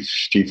Lakota Chief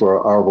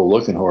Arvil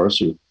Lookinghorse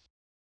who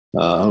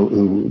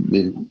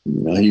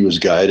he was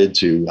guided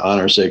to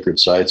honor sacred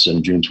sites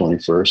on June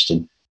 21st,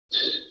 and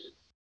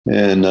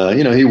And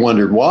he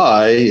wondered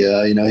why.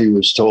 He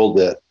was told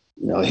that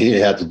he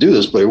had to do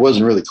this, but he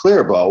wasn't really clear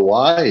about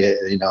why.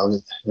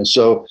 And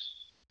so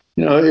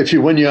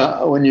when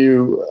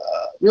you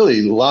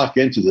really lock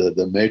into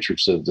the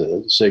matrix of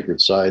the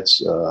sacred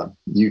sites,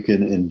 you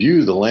can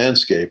imbue the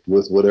landscape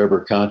with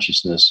whatever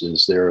consciousness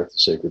is there at the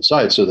sacred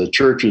site. So the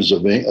churches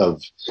of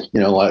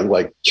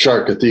like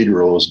Chartres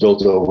Cathedral was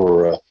built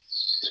over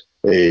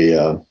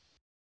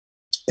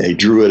a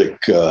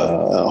druidic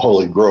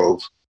holy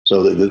grove.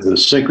 So the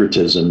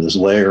syncretism, this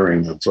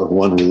layering of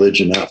one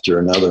religion after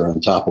another on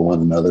top of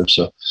one another.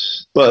 So,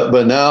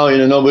 but now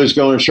nobody's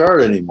going to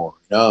Chartres anymore.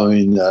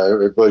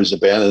 Everybody's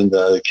abandoned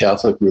the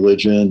Catholic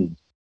religion.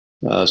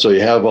 So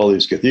you have all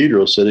these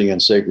cathedrals sitting on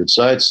sacred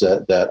sites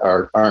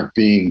that aren't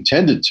being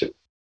tended to,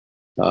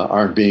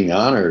 aren't being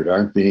honored,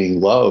 aren't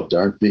being loved,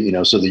 aren't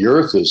being So the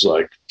earth is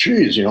like,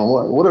 geez,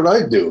 what did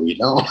I do?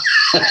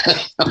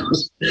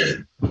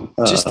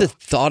 Just the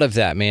thought of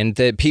that, man,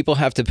 that people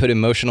have to put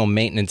emotional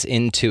maintenance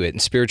into it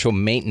and spiritual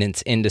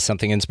maintenance into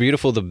something. And it's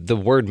beautiful, the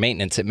word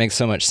maintenance, it makes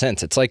so much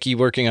sense. It's like you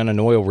working on an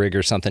oil rig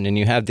or something, and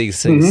you have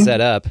these things set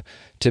up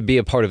to be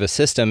a part of a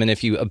system. And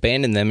if you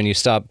abandon them and you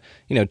stop,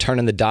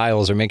 turning the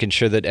dials or making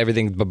sure that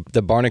everything,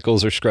 the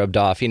barnacles are scrubbed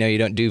off, you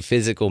don't do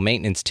physical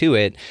maintenance to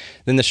it,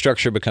 then the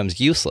structure becomes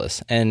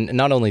useless. And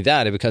not only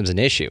that, it becomes an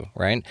issue,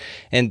 right?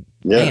 And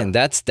man,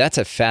 that's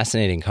a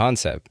fascinating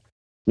concept.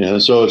 Yeah,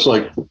 so it's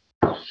like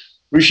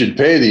we should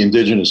pay the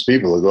indigenous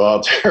people to go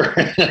out there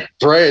and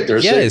pray at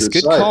their sacred it's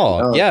good site,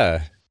 call.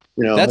 Yeah.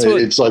 That's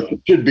it's like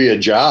it should be a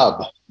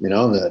job,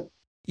 that.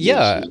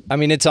 Yeah.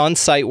 It's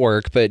on-site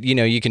work, but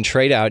you can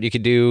trade out. You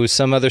could do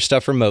some other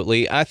stuff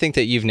remotely. I think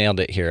that you've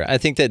nailed it here. I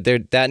think that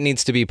that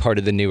needs to be part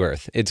of the new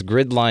earth. It's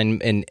grid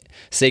line and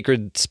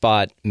sacred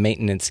spot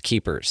maintenance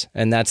keepers,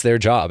 and that's their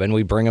job. And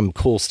we bring them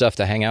cool stuff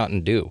to hang out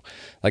and do.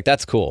 Like,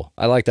 that's cool.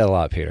 I like that a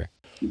lot, Peter.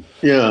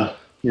 Yeah.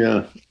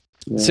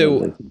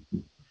 So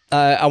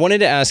I wanted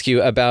to ask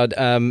you about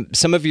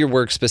some of your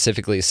work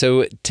specifically.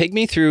 So take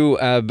me through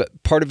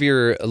part of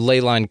your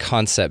ley line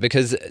concept,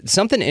 because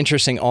something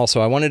interesting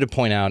also I wanted to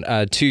point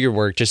out to your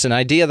work, just an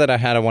idea that I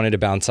had I wanted to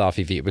bounce off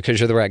of you, because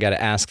you're the right guy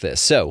to ask this.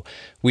 So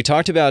we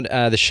talked about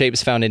the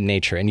shapes found in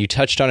nature, and you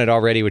touched on it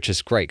already, which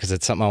is great because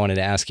it's something I wanted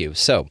to ask you.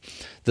 So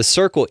the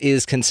circle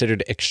is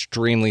considered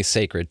extremely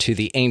sacred to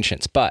the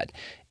ancients, but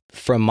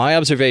from my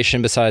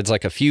observation, besides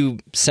like a few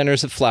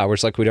centers of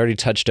flowers, like we'd already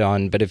touched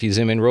on, but if you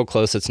zoom in real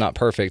close, it's not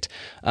perfect.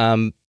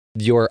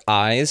 Your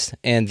eyes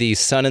and the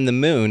sun and the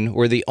moon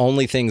were the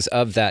only things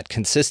of that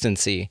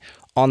consistency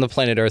on the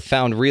planet Earth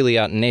found really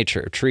out in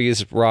nature.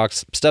 Trees,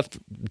 rocks, stuff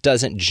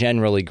doesn't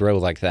generally grow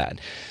like that.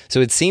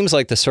 So it seems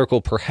like the circle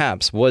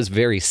perhaps was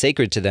very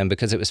sacred to them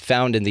because it was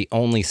found in the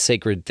only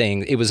sacred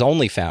thing. It was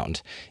only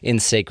found in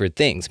sacred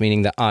things,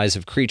 meaning the eyes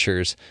of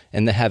creatures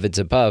and the heavens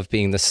above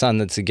being the sun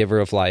that's the giver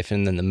of life,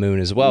 and then the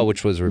moon as well,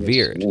 which was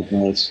revered.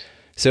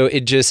 So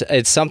it's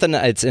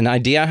an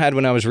idea I had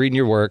when I was reading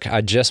your work.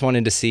 I just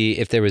wanted to see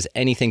if there was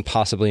anything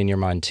possibly in your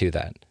mind to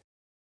that.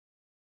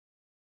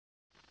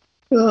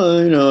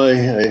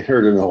 I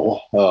heard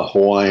a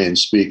Hawaiian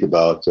speak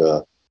about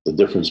the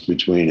difference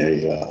between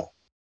a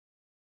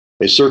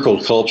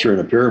circle culture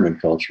and a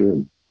pyramid culture.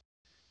 And,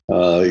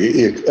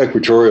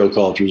 equatorial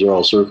cultures are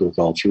all circle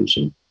cultures,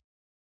 and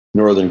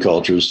northern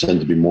cultures tend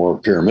to be more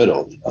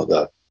pyramidal.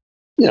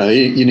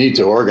 You need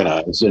to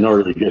organize in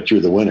order to get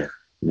through the winter.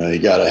 You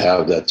got to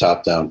have that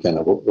top-down kind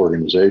of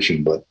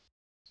organization, but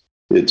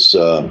it's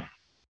kind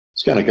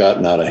of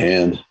gotten out of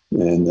hand.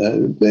 And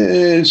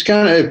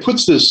it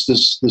puts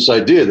this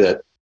idea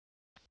that,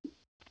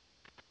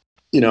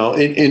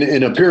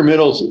 in a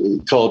pyramidal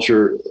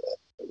culture,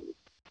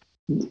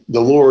 the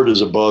Lord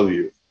is above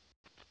you,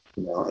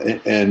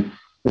 and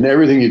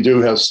everything you do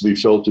has to be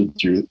filtered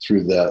through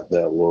that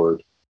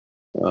Lord.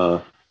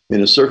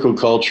 In a circle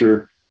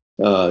culture,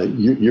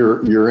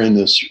 you're in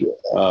this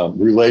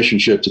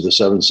relationship to the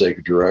seven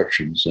sacred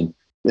directions,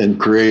 and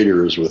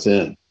Creator is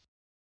within.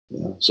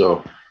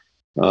 So.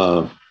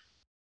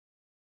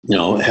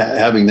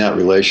 Having that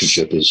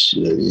relationship is,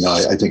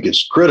 I think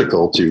it's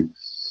critical to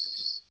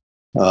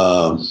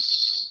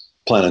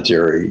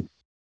planetary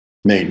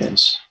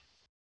maintenance.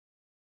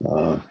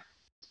 And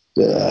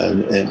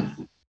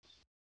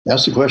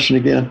ask the question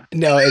again.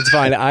 No, it's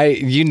fine.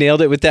 You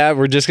nailed it with that.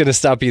 We're just going to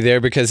stop you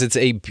there because it's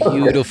a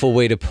beautiful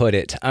way to put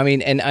it.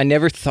 And I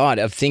never thought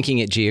of thinking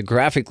it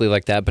geographically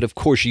like that, but of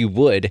course you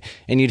would,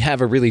 and you'd have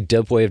a really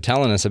dope way of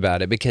telling us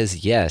about it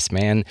because, yes,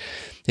 man,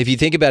 if you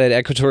think about it,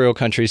 equatorial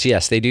countries,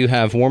 yes, they do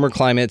have warmer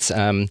climates,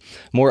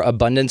 more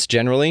abundance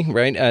generally,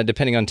 right?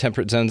 Depending on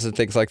temperate zones and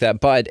things like that.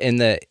 But in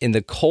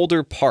the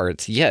colder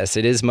parts, yes,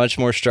 it is much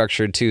more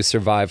structured to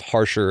survive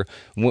harsher,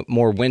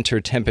 more winter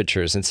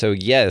temperatures. And so,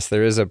 yes,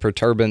 there is a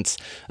perturbance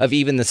of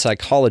even the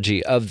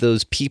psychology of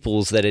those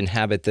peoples that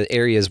inhabit the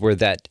areas where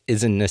that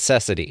is a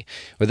necessity,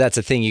 where that's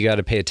a thing you got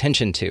to pay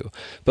attention to.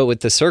 But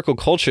with the circle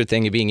culture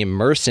thing and being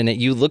immersed in it,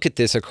 you look at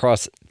this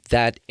across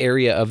that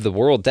area of the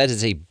world. That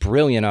is a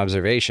brilliant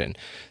observation.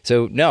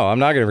 So no, I'm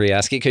not going to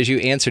re-ask it because you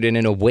answered it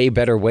in a way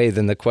better way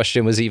than the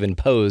question was even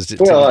posed.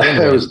 Well,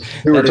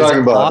 we were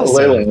talking about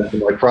ley lines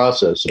and my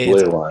process of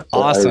ley lines.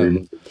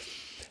 Awesome.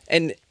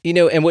 And,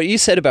 and what you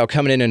said about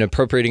coming in and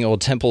appropriating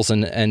old temples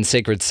and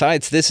sacred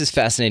sites, this is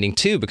fascinating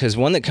too, because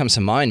one that comes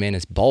to mind, man,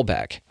 is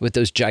Baalbek with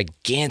those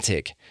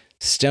gigantic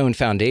stone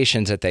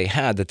foundations that they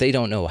had that they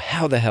don't know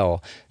how the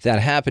hell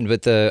that happened.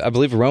 But I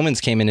believe Romans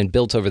came in and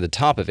built over the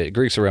top of it.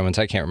 Greeks or Romans,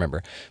 I can't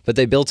remember. But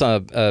they built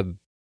a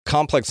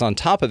complex on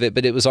top of it,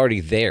 but it was already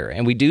there.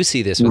 And we do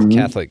see this with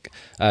Catholic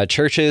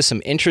churches,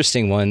 some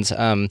interesting ones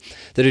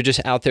that are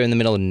just out there in the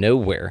middle of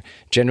nowhere,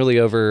 generally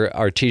over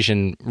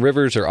artesian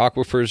rivers or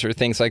aquifers or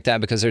things like that,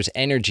 because there's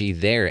energy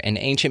there. And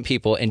ancient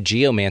people and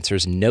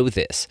geomancers know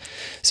this.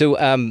 So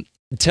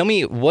tell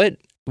me, what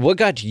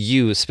got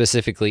you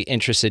specifically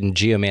interested in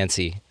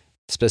geomancy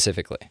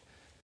specifically?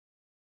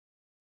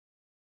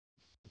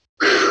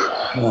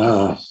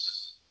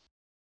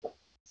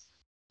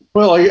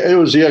 Well, it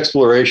was the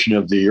exploration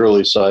of the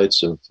early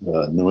sites of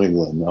New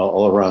England.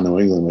 All around New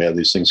England, we have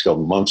these things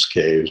called monks'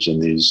 caves and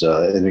these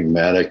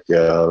enigmatic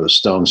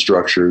stone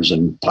structures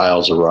and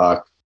piles of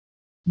rock.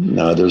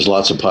 There's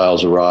lots of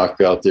piles of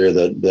rock out there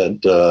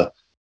that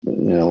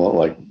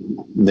like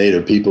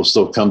native people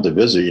still come to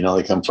visit.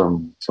 They come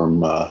from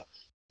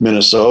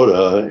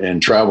Minnesota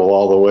and travel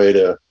all the way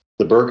to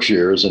the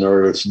Berkshires in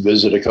order to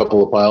visit a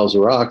couple of piles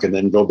of rock and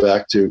then go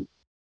back to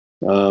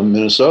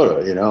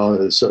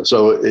Minnesota.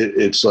 So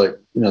it's like,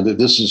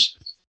 this is,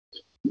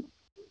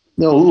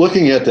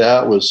 looking at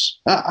that was,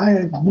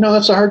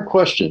 that's a hard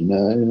question,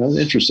 an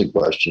interesting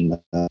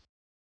question.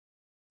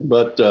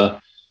 But so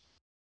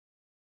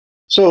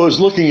I was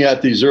looking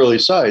at these early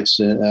sites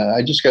and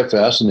I just got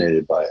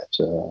fascinated by it.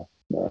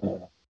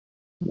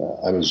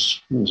 I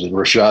was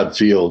Rashad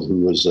Field, who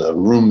was a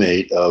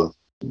roommate of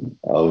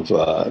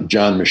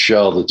John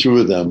Michel. The two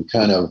of them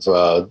kind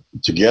of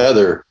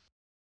together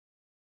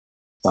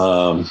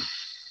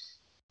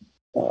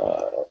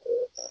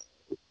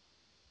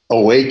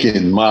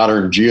awakened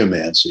modern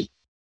geomancy.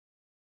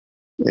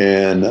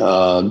 And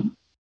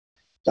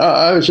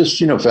I was just,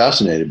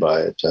 fascinated by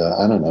it.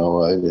 I don't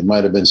know. It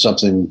might have been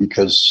something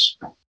because,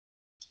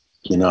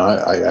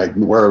 I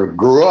where I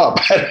grew up.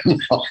 I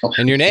don't know.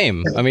 And your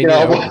name. I mean,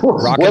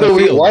 why do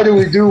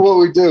we do what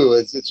we do?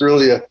 It's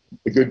really a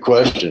good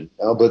question.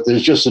 But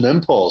there's just an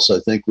impulse, I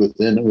think,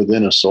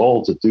 within a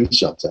soul to do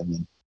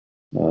something.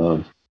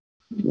 And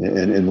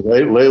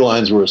ley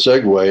lines were a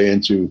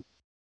segue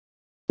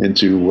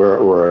into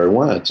where I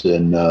went.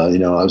 And,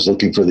 I was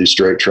looking for these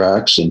straight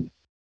tracks, and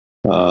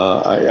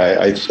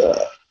I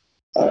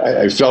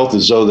felt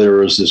as though there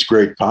was this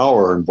great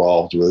power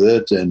involved with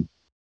it, and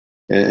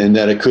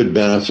that it could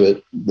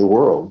benefit the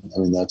world. I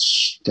mean,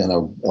 that's kind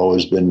of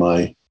always been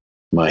my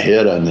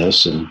head on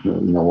this, and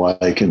why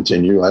I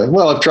continue.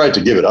 I've tried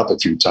to give it up a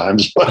few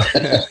times, but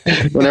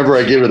whenever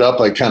I give it up,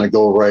 I kind of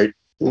go right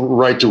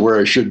to where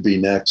I should be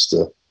next.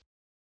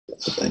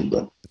 Thing,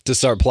 but to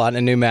start plotting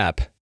a new map,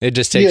 it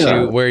just takes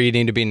you where you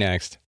need to be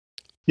next.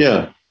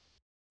 Yeah,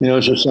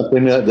 it's just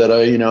something that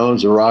I,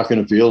 as a rock in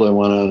a field, I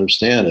want to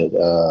understand it.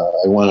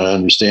 I want to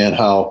understand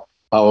how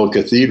a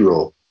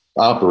cathedral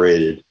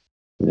operated.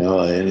 And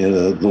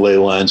the ley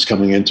lines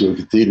coming into a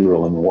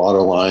cathedral, and the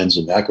water lines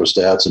and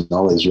aquostats and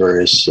all these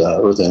various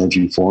earth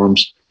energy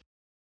forms.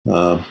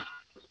 My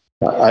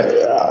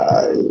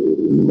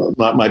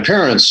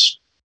parents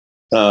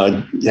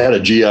had a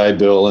GI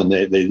Bill, and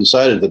they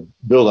decided to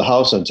build a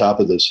house on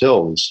top of this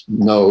hill, this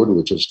node,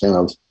 which is kind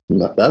of,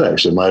 that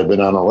actually might have been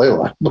on a ley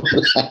line.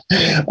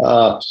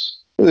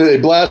 They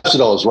blasted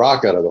all this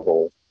rock out of the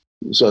hole.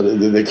 So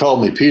they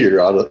called me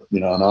Peter out of,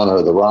 in honor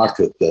of the rock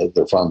that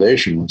their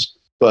foundation was.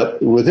 But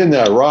within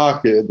that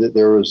rock,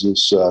 there was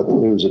this, it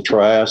was a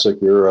Triassic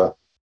era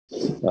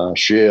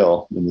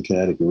shale in the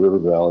Connecticut River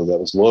Valley that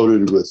was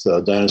loaded with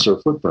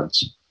dinosaur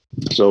footprints.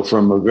 So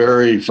from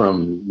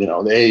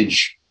the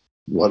age,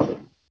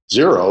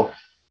 0,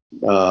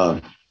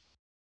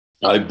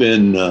 I've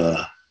been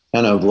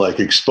kind of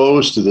like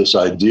exposed to this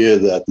idea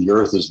that the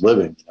earth is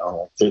living.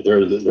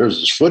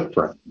 There's this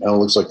footprint, it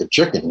looks like a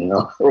chicken,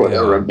 or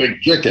whatever, a big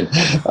chicken in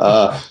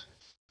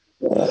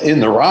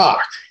the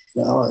rock.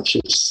 It's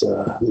just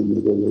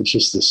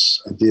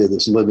this idea,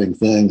 this living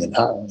thing, and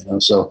how,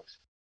 so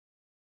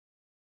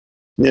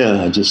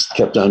yeah, I just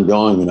kept on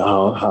going.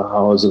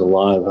 How is it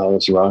alive? How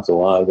is rock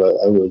alive? I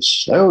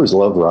always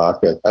loved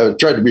rock. I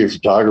tried to be a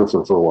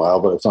photographer for a while,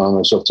 but I found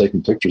myself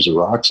taking pictures of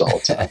rocks all the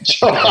time.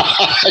 So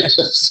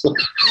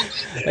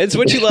it's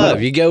what you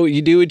love. You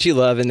do what you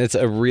love, and it's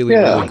a really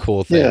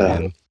cool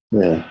thing. Man.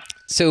 Yeah.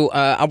 So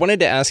I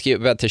wanted to ask you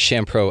about the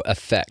Champreau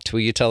effect.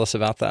 Will you tell us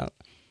about that?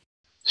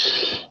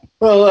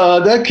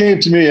 Well, that came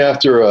to me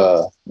after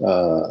a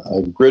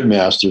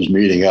Gridmasters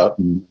meeting out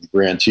in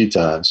Grand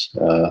Tetons.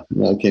 I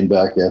came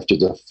back after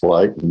the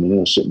flight,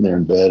 and sitting there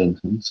in bed, and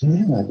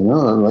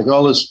like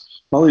all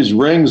these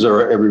rings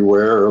are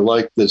everywhere, or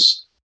like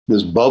this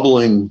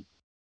bubbling,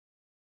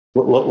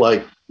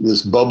 like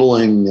this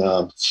bubbling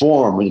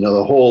form.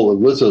 The whole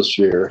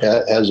lithosphere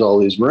has all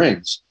these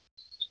rings,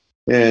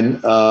 and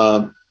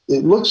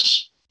it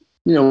looks,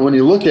 when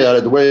you look at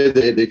it, the way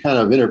they kind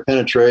of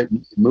interpenetrate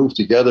and move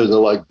together, they're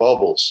like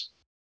bubbles.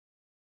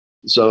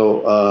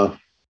 So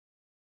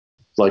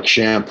like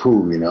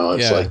shampoo,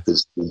 it's like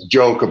this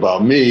joke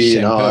about me,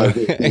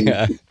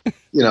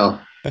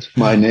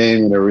 my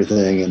name and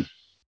everything, and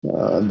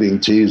being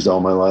teased all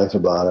my life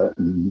about it,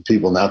 and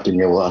people not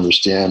being able to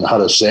understand how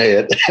to say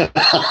it.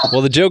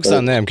 Well, the joke's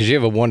on them because you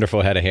have a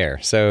wonderful head of hair,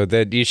 so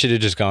that you should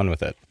have just gone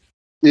with it.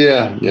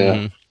 Yeah.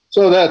 Mm-hmm.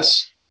 So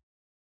that's,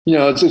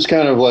 it's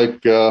kind of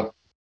like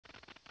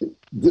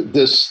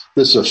this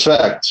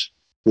effect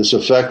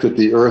that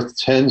the Earth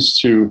tends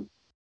to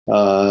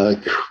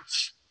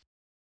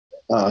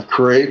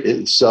create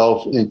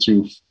itself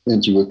into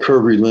a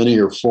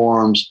curvilinear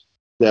forms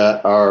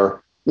that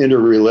are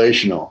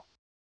interrelational,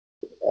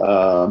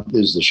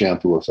 is the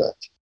shampoo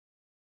effect.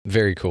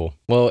 Very cool.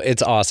 Well,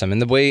 it's awesome.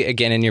 And the way,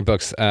 again, in your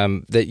books,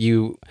 that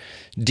you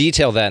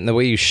detail that and the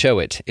way you show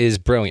it is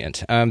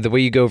brilliant. The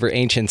way you go over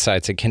ancient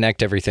sites and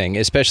connect everything,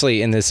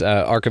 especially in this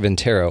Ark of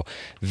Antero.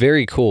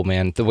 Very cool,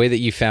 man. The way that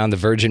you found the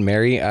Virgin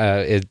Mary,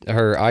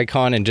 her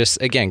icon, and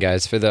just, again,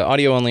 guys, for the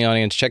audio-only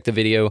audience, check the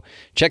video,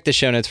 check the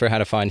show notes for how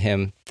to find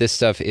him. This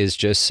stuff is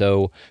just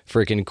so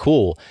freaking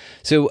cool.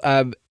 So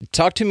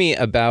talk to me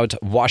about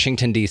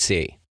Washington,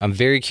 D.C. I'm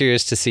very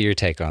curious to see your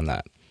take on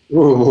that.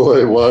 Oh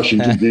boy,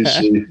 Washington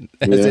D.C.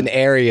 As an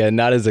area,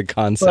 not as a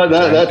concept.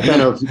 That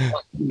kind of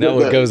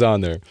what goes on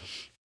there.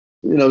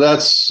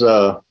 That's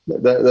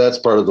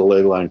part of the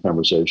ley line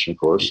conversation, of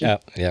course. Yeah.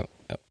 It's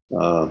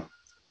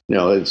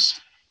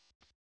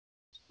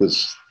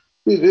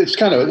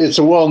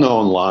a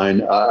well-known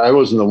line. I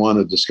wasn't the one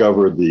who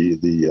discovered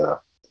the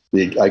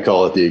I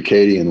call it the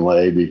Acadian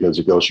ley because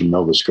it goes from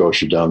Nova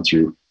Scotia down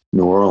through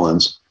New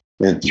Orleans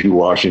and through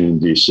Washington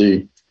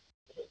D.C.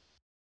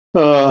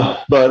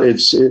 But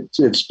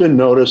it's been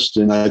noticed,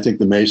 and I think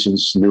the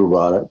Masons knew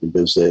about it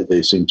because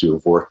they seem to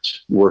have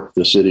worked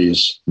the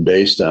cities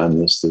based on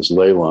this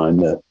ley line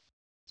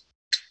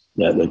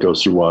that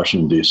goes through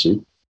Washington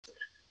D.C.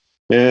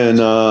 And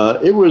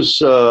there's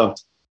a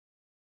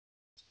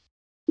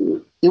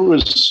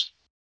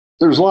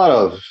lot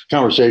of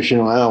conversation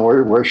around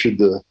where should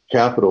the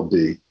capital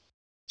be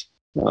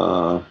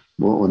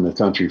when the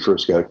country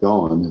first got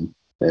going,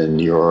 in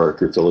New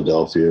York or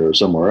Philadelphia or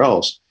somewhere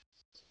else.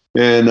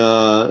 And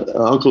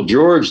Uncle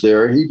George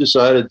there, he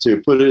decided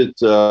to put it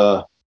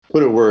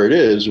where it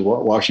is,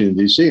 Washington,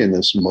 D.C., in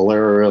this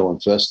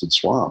malaria-infested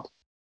swamp.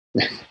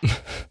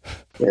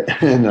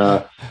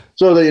 And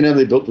so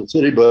they built the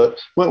city.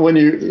 But when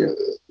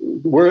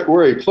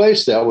where he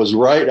placed that was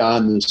right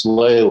on this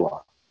ley line.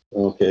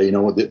 Okay,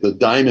 the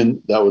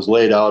diamond that was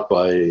laid out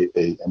by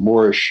a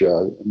Moorish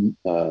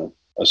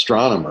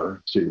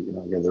astronomer.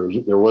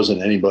 There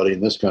wasn't anybody in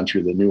this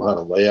country that knew how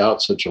to lay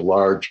out such a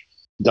large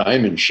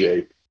diamond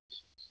shape.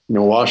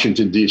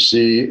 Washington,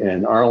 D.C.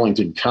 and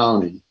Arlington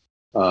County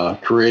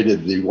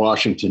created the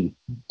Washington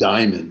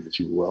Diamond, if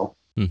you will,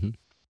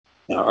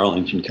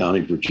 Arlington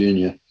County,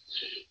 Virginia.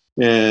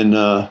 And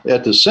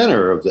at the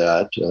center of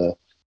that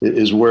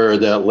is where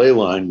that ley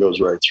line goes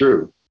right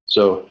through.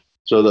 So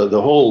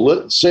the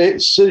whole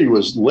city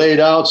was laid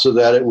out so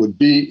that it would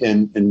be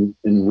in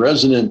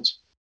resonant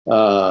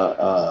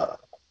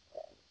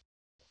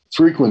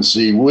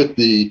frequency with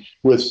the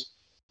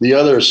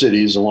other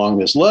cities along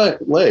this ley,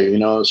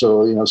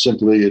 so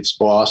simply it's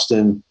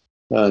Boston,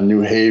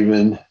 New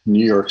Haven,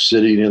 New York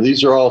City.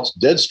 These are all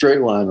dead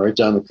straight line right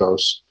down the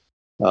coast.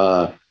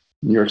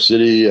 New York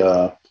City,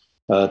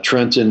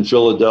 Trenton,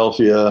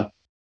 Philadelphia,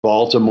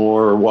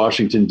 Baltimore,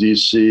 Washington,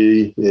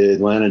 D.C.,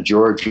 Atlanta,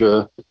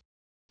 Georgia.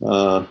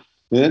 And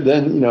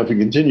then, if you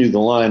continue the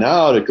line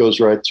out, it goes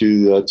right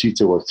to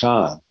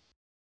Teotihuacan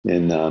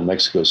in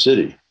Mexico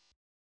City.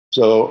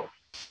 So,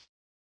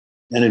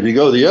 and if you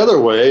go the other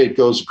way, it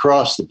goes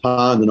across the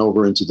pond and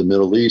over into the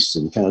Middle East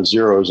and kind of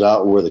zeroes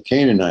out where the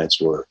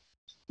Canaanites were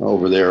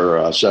over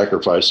there,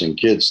 sacrificing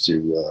kids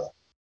to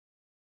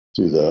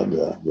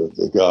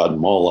the god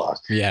Moloch.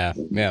 Yeah.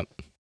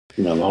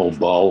 The whole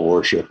Baal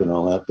worship and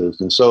all that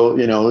business. So,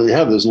 you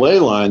have this ley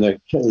line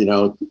that,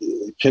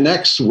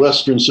 connects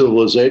Western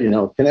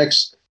civilization,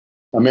 connects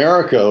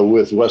America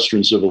with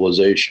Western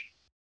civilization.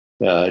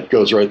 It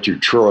goes right through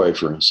Troy,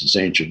 for instance,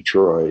 ancient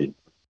Troy,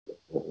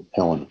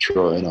 Helen of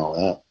Troy and all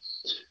that.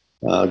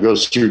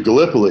 Goes through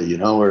Gallipoli,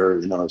 where,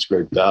 it's a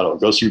great battle.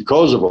 It goes through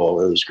Kosovo,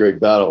 where this great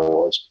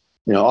battle was.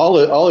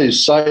 All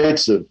these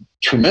sites of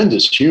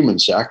tremendous human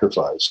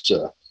sacrifice,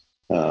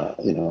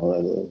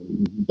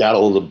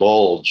 Battle of the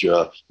Bulge,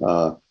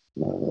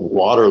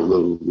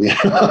 Waterloo.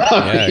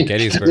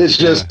 Gettysburg. It's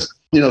just,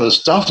 the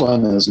stuff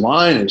on this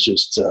line is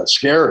just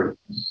scary.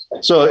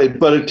 So,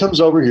 but it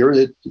comes over here,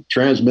 it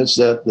transmits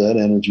that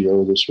energy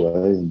over this way.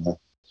 And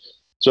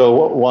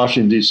so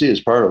Washington, D.C.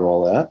 is part of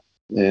all that.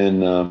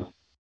 And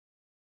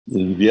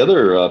the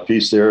other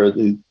piece there is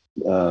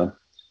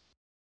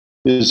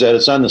that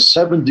it's on the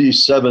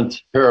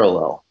 77th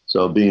parallel.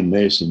 So being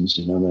Masons,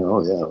 they're,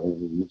 oh yeah,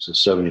 it's a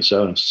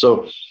 77.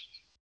 So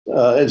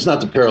it's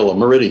not the parallel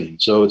meridian.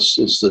 So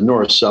it's the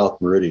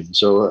north-south meridian.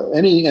 So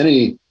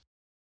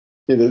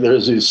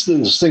there's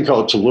this thing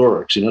called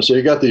tellurics, so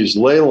you got these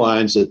ley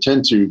lines that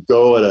tend to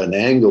go at an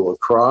angle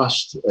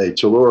across a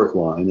telluric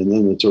line, and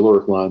then the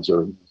telluric lines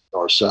are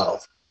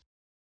north-south.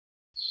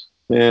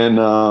 And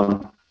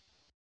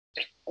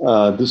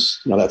that's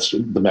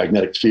the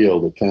magnetic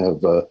field. It kind of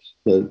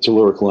the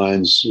telluric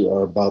lines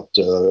are about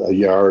a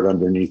yard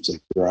underneath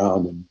the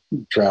ground and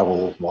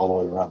travel all the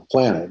way around the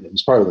planet. And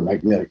it's part of the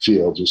magnetic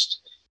field,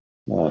 just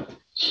how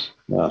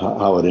it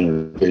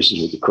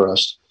interfaces with the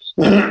crust.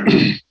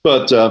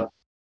 But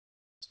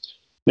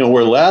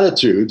where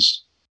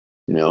latitudes,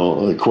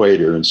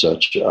 equator and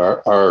such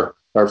are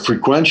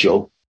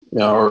frequential,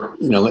 or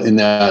in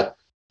that.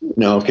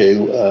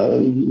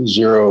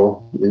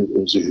 Zero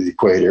is the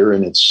equator,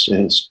 and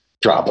it's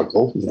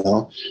tropical,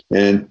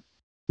 and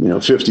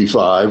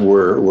 55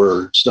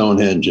 where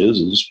Stonehenge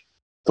is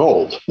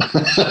cold,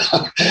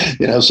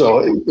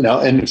 So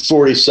and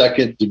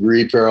 42nd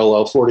degree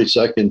parallel,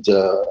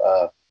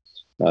 42nd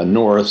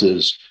north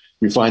is,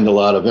 you find a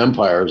lot of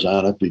empires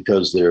on it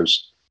because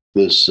there's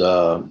this.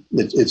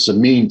 It's a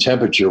mean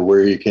temperature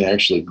where you can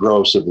actually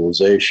grow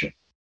civilization.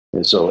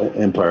 And so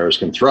empires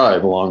can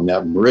thrive along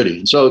that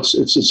meridian. So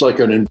it's like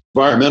an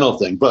environmental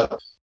thing.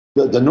 But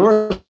the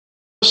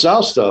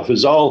north-south stuff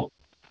is all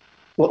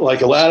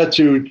like a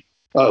longitude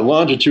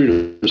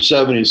of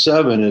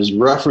 77 is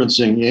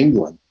referencing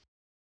England.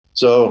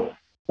 So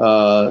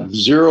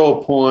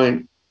 0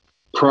 point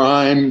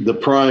prime, the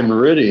prime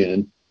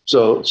meridian.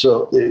 So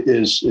it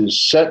is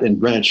set in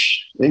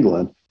Greenwich,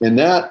 England, and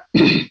that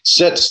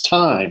sets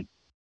time.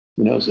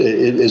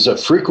 It is a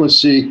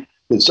frequency.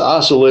 It's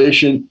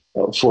oscillation.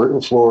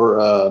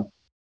 To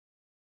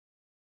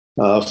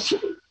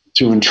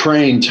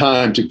entrain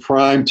time, to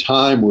prime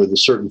time with a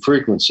certain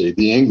frequency,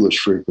 the English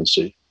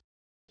frequency.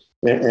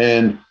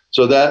 And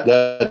so that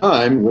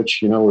time, which,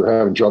 we're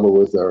having trouble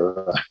with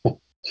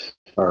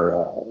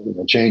our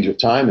change of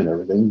time and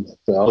everything,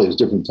 all these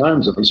different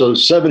times. So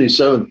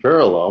 77th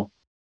parallel,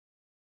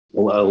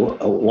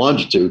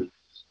 longitude,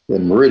 the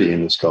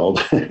meridian is called,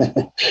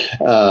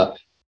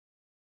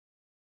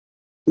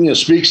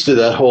 speaks to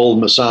that whole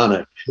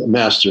Masonic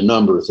master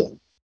number thing.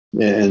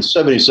 And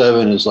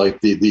 77 is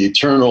like the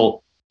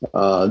eternal,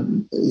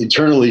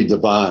 eternally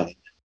divine,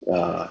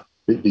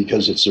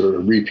 because it's a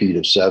repeat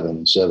of 7.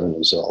 And 7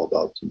 is all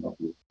about,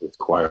 with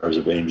choirs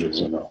of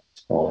angels and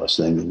all this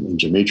thing in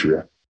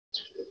gematria.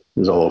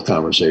 There's a whole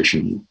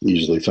conversation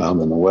easily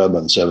found on the web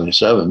on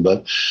 77.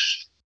 But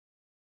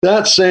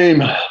that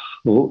same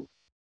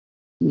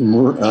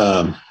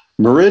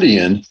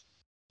meridian,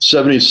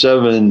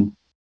 77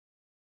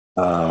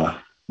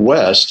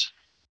 west,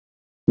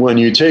 when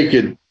you take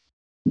it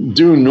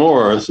due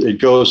north, it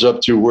goes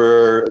up to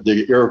where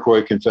the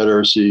Iroquois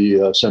Confederacy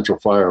Central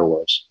Fire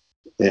was,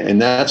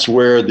 and that's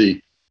where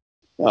the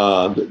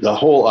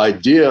whole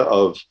idea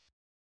of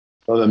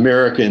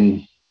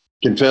American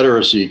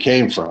Confederacy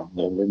came from,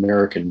 the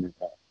American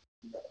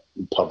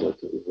Republic,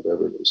 or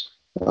whatever it is.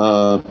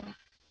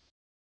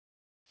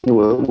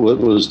 What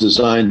was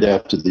designed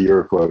after the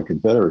Iroquois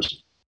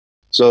Confederacy.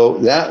 So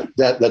that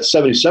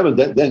 77,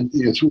 then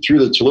through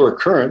the telluric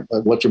current,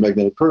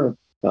 electromagnetic current,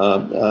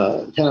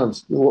 kind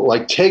of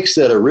like takes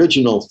that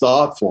original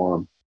thought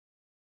form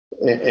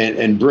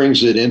and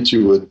brings it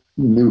into a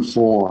new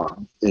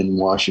form in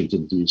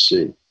Washington,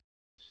 D.C.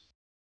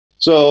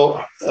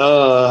 So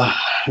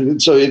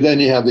then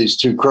you have these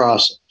two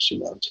crossings,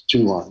 two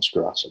lines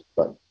crossing.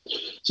 But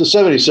so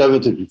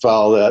 77th, if you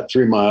follow that,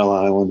 3 Mile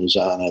Island is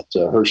on it,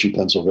 Hershey,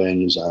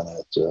 Pennsylvania is on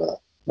it.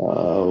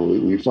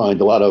 We find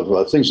a lot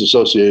of things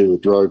associated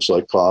with drugs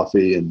like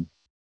coffee and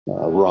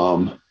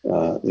rum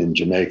in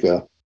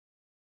Jamaica,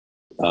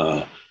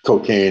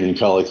 cocaine in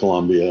Cali,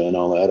 Colombia, and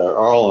all that are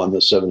all on the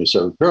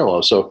 77th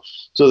parallel. So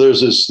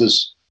there's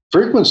this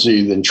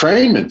frequency, the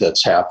entrainment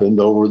that's happened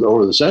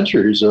over the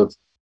centuries of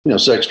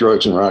sex,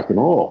 drugs, and rock and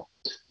roll,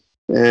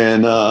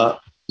 and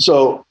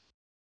so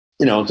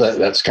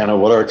that's kind of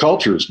what our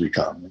culture has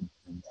become. And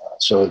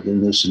so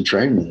in this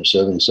entrainment of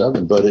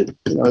 77, but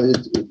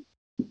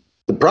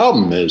the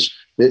problem is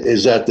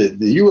that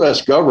the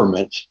U.S.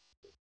 government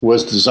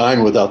was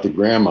designed without the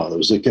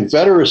grandmothers. The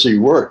Confederacy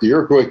worked. The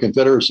Iroquois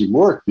Confederacy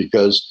worked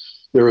because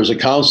there was a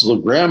council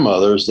of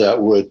grandmothers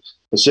that would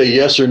say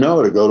yes or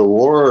no to go to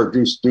war or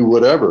do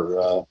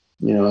whatever.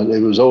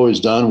 It was always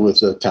done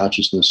with the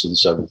consciousness of the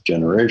 7th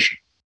generation.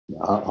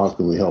 How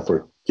can we help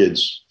our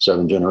kids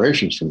 7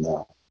 generations from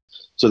now?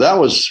 So that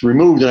was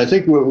removed. And I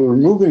think what we're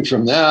moving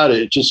from that,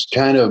 it just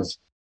kind of,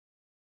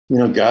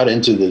 got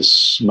into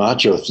this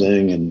macho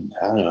thing, and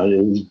I don't know,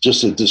 it was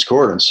just a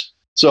discordance.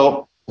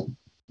 So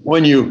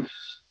when you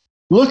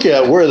look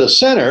at where the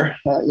center,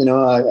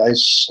 I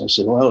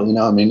said, well,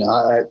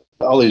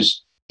 all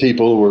these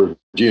people were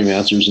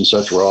geomancers and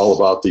such, were all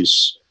about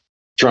these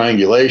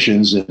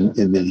triangulations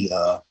in the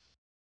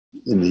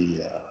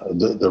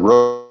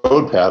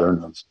road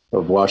pattern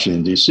of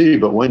Washington, D.C.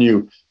 But when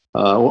you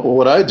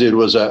what I did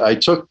was I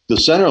took the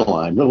center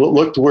line,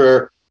 looked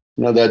where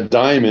that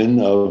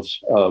diamond of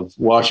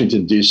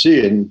Washington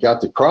D.C. and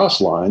got the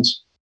cross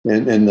lines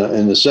in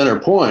the center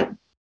point.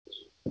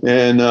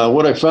 And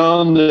what I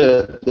found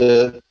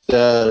that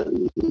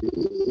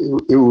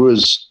it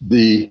was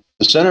the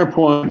center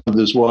point of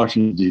this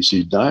Washington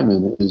D.C.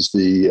 diamond is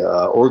the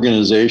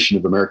Organization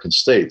of American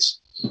States,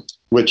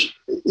 which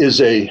is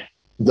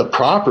the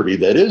property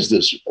that is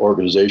this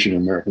Organization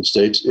of American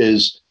States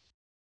is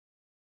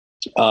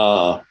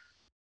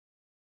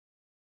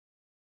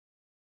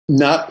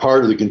not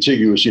part of the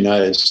contiguous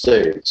United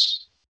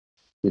States.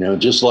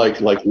 Just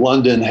like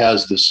London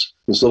has this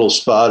little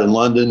spot in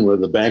London where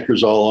the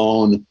bankers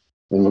all own.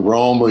 In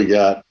Rome, we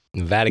got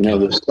Vatican,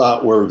 the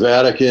spot where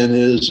Vatican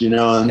is.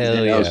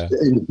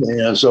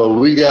 So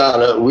we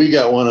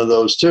got one of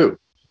those too.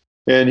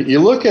 And you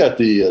look at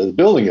the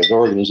building of the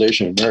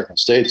Organization of American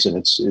States, and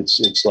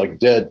it's like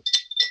dead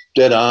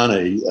on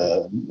a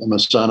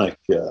Masonic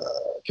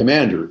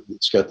commander.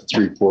 It's got the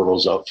 3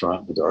 portals out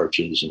front with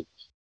arches,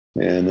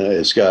 and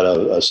it's got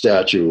a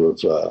statue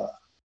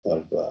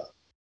of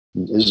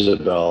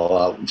Isabel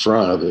out in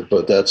front of it.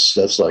 But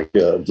that's like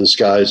a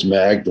disguised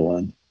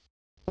Magdalene.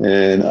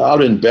 And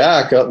out in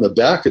the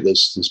back of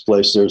this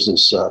place, there's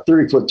this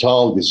 30-foot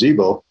tall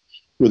gazebo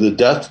with a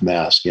death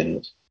mask in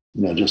it.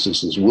 Just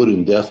this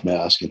wooden death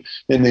mask,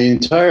 and the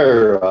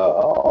entire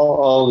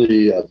all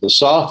the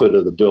soffit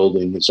of the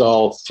building, it's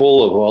all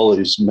full of all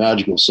these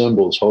magical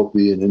symbols,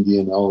 Hopi and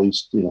Indian, all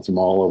these from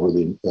all over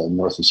the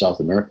North and South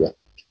America.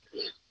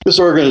 This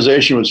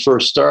organization was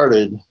first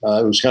started.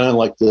 It was kind of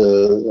like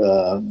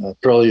the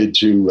prelude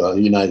to the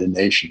United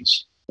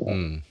Nations,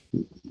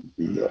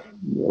 the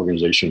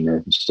Organization of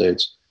American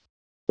States.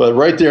 But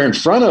right there in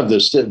front of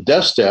this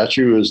death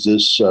statue is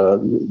this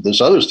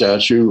other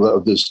statue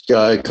of this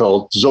guy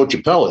called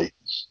Xochipelli.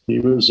 He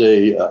was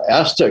a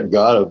Aztec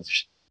god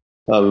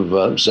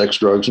of sex,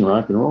 drugs, and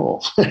rock and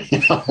roll.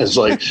 It's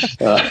like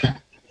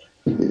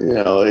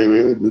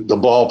the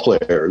ball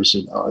players.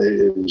 It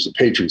was the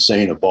patron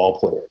saint of ball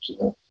players.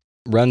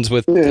 Runs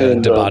with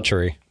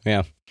debauchery.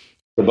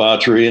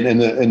 Debauchery,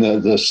 and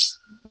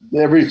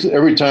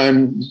every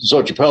time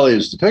Xochipelli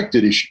is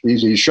depicted,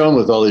 he's shown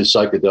with all these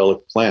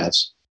psychedelic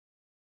plants.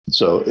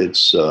 So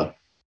it's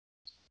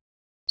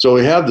so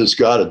we have this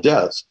god of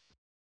death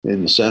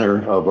in the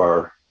center of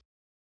our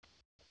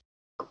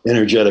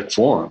energetic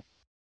form,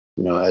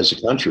 as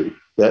a country.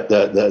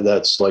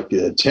 That's like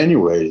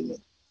attenuating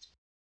it.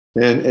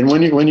 And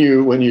when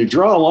you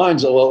draw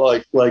lines,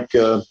 like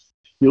you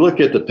look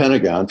at the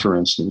Pentagon, for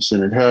instance,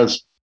 and it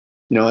has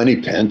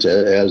any pent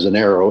has an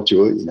arrow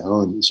to it,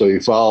 and so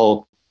you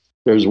follow.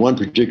 There's one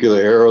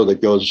particular arrow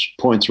that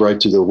points right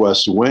to the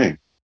West Wing.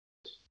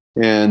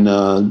 And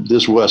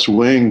this West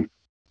Wing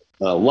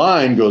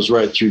line goes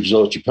right through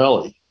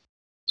Xochipelli.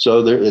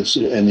 So it's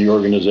in the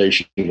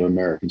Organization of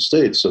American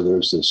States. So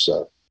there's this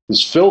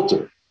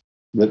filter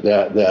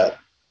that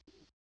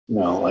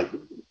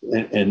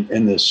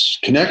and this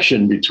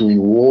connection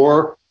between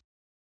war,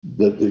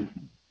 you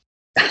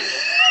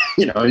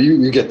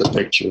get the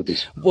picture.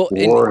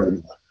 War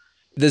and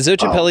the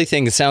Xochipelli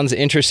thing sounds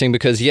interesting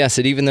because, yes,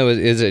 even though it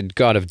is a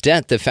god of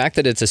death, the fact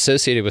that it's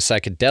associated with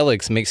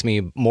psychedelics makes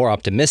me more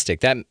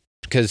optimistic.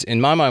 Because in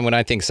my mind, when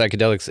I think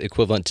psychedelics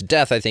equivalent to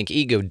death, I think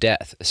ego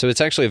death. So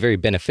it's actually a very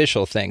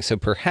beneficial thing. So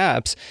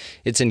perhaps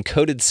it's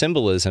encoded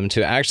symbolism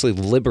to actually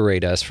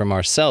liberate us from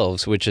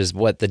ourselves, which is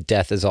what the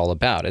death is all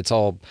about. It's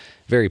all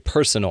very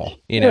personal,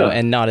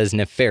 and not as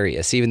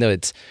nefarious, even though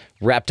it's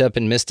wrapped up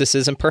in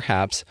mysticism,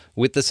 perhaps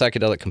with the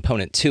psychedelic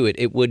component to it.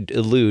 It would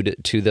allude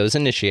to those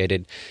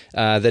initiated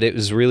that it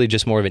was really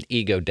just more of an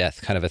ego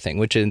death kind of a thing,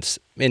 which is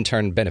in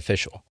turn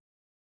beneficial.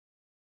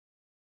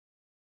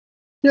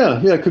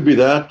 Yeah, it could be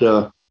that.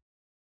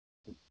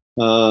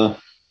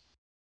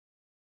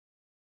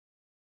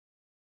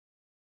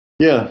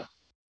 Yeah.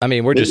 I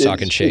mean, we're just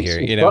talking shit here,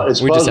 we're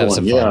just having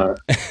some fun.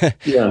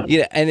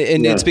 Yeah.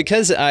 And it's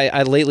because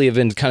I lately have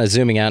been kind of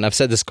zooming out, and I've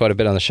said this quite a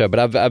bit on the show,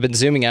 but I've been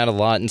zooming out a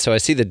lot, and so I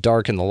see the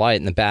dark and the light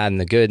and the bad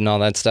and the good and all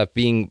that stuff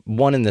being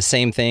one and the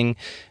same thing,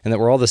 and that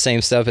we're all the same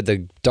stuff, but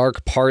the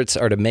dark parts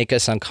are to make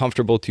us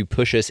uncomfortable, to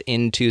push us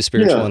into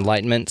spiritual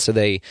enlightenment, so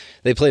they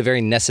play a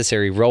very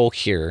necessary role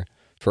here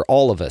for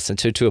all of us, and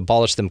to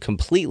abolish them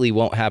completely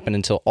won't happen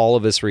until all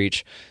of us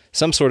reach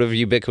some sort of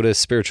ubiquitous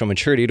spiritual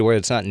maturity to where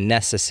it's not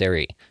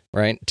necessary,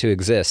 right, to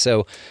exist.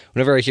 So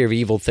whenever I hear of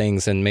evil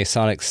things and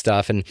Masonic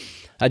stuff, and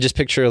I just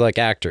picture like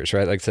actors,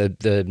 right, like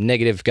the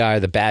negative guy,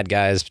 the bad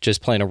guy is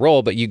just playing a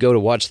role, but you go to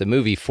watch the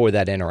movie for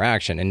that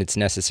interaction, and it's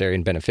necessary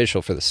and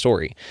beneficial for the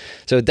story.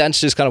 So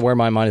that's just kind of where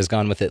my mind has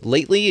gone with it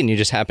lately, and you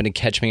just happen to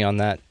catch me on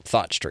that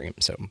thought stream.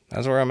 So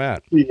that's where I'm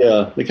at.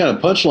 Yeah, the kind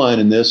of punchline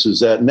in this is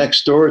that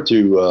next door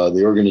to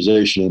the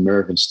Organization of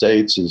American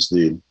States is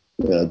the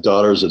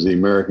Daughters of the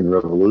American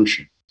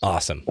Revolution.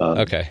 Awesome.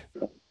 Okay.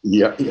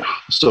 Yeah.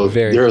 So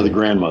they're cool. The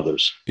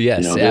grandmothers.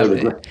 Yes.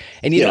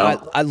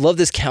 I love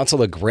this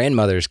Council of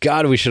Grandmothers.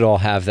 God, we should all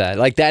have that.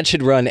 Like, that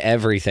should run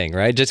everything,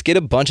 right? Just get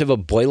a bunch of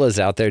abuelas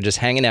out there just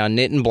hanging out,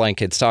 knitting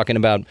blankets, talking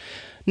about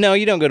no,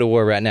 you don't go to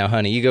war right now,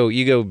 honey.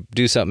 You go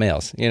do something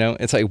else.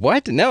 It's like,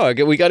 what? No,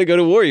 we got to go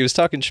to war. He was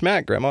talking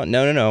schmack, Grandma.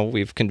 No.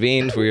 We've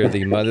convened. We are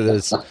the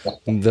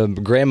the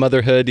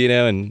grandmotherhood,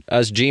 and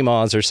us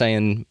Gmaws are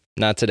saying,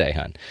 not today,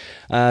 hon.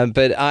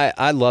 But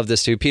I love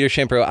this too. Peter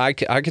Schampro,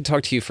 I could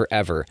talk to you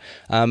forever.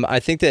 I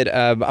think that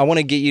I want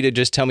to get you to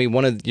just tell me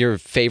one of your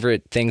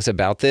favorite things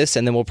about this,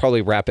 and then we'll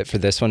probably wrap it for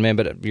this one, man.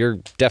 But you're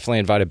definitely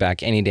invited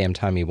back any damn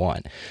time you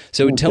want.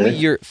 So Tell me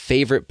your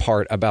favorite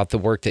part about the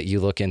work that you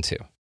look into.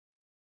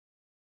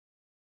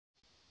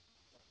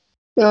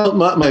 Well,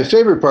 my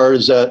favorite part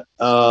is that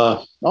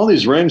all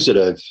these rings that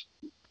I've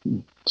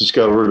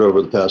discovered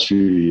over the past few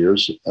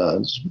years,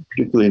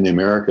 particularly in the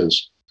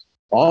Americas,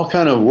 all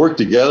kind of work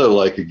together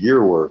like a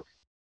gear work.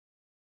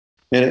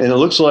 And it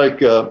looks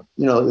like,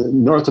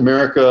 North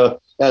America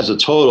as a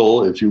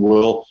total, if you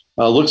will,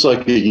 looks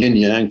like a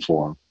yin-yang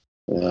form.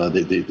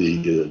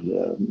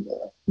 The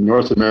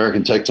North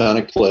American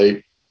tectonic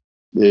plate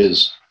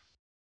is,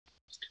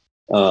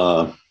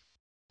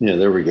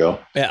 there we go.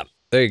 Yeah,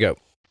 there you go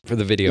for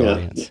the video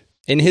audience.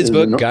 In his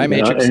book, Guy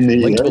Matrix,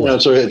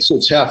 so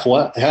it's half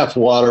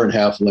water and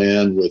half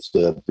land, with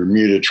the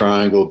Bermuda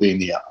Triangle being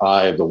the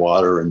eye of the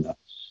water and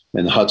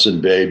the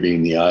Hudson Bay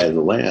being the eye of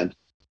the land.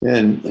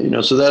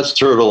 And, so that's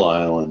Turtle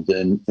Island.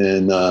 And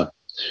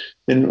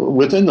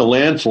within the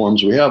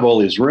landforms, we have all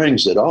these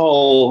rings that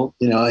all,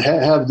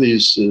 have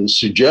these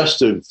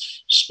suggestive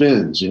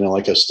spins,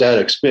 like a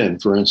static spin.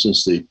 For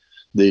instance,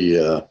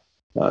 the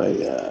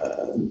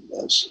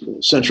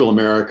Central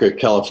America,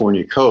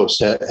 California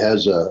coast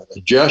has a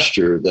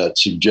gesture that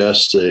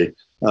suggests a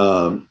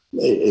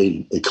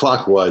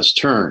clockwise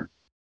turn.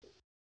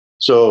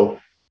 So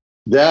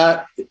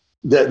that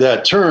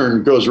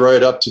turn goes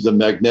right up to the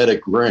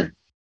magnetic ring,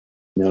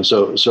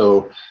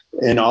 so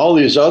and all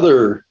these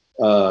other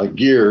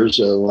gears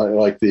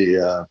like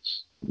the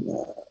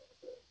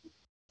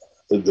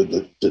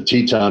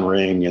Teton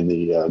ring and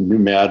the New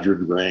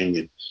Madrid ring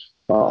and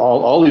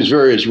all these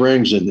various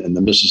rings and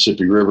the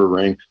Mississippi River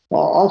ring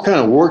all kind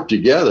of work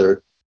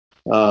together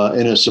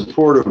in a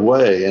supportive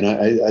way. And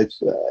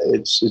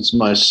it's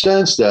my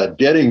sense that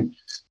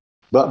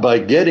by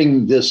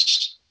getting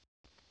this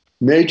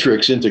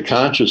matrix into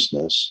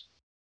consciousness,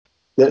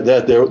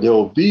 that there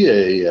will be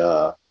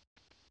an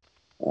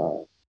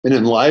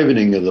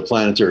enlivening of the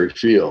planetary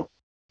field,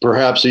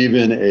 perhaps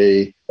even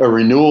a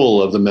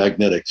renewal of the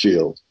magnetic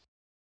field.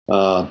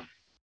 So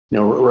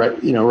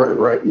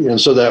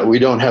that we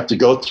don't have to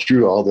go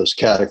through all this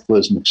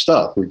cataclysmic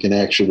stuff. We can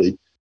actually,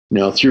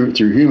 through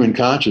human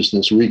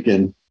consciousness, we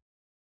can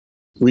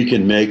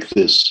make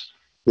this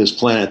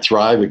planet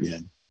thrive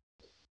again.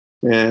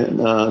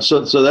 And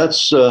so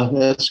that's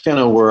kind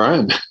of where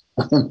I'm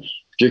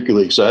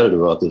particularly excited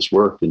about this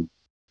work and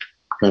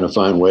trying to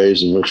find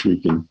ways in which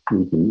we can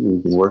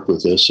work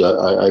with this.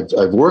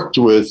 I've worked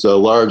with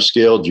large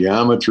scale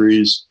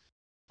geometries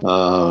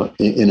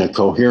in a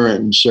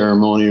coherent and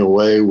ceremonial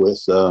way.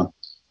 With there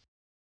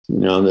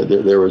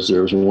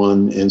was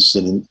one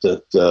incident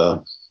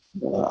that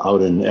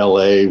out in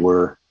L.A.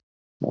 where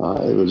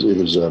it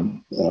was a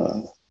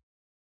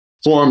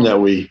form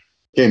that we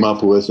came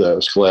up with. I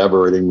was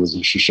collaborating with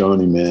the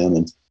Shoshone man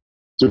and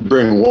to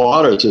bring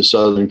water to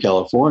Southern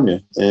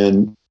California.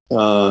 And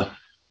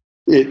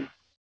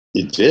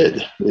it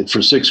did.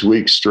 For 6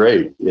 weeks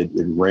straight. It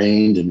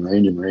rained and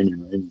rained and rained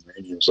and rained and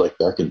rained. It was like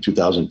back in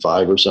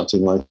 2005 or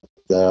something like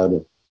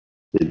that.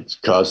 It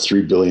caused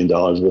 $3 billion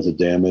worth of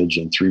damage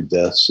and 3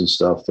 deaths and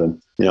stuff.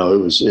 And, it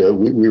was,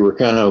 we were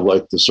kind of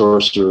like the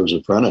Sorcerer's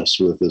Apprentice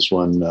with this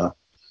one,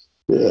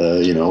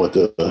 with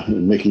the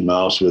Mickey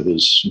Mouse with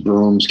his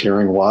brooms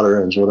carrying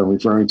water is what I'm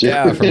referring to.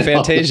 Yeah, from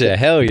Fantasia.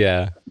 Hell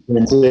yeah.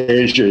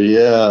 Fantasia,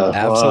 yeah.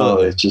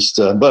 Absolutely. It's just,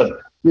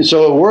 but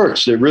so it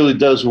works. It really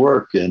does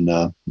work. And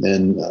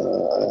we've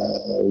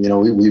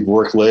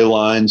worked ley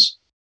lines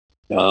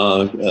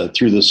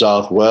through the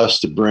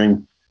Southwest to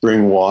bring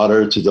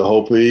water to the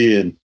Hopi,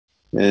 and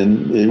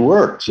it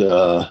worked.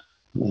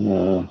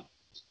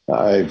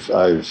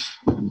 I've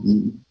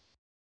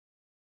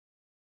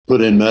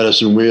put in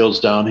medicine wheels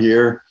down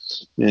here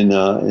in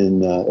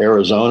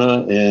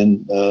Arizona,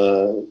 and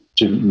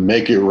to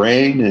make it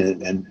rain,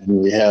 and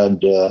we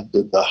had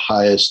the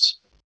highest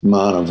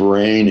amount of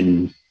rain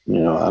in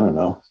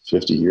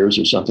 50 years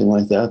or something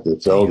like that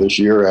fell this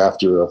year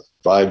after a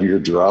 5-year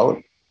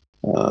drought.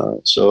 When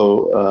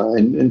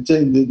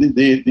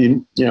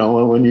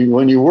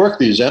you work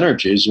these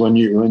energies, when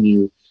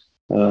you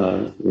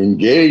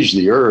engage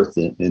the earth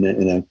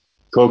in a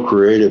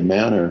co-creative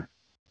manner,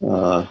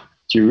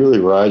 she really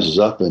rises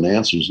up and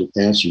answers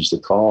the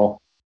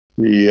call.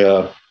 We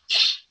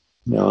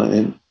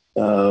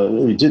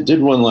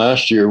did one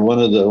last year. One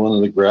of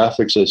the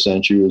graphics I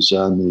sent you was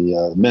on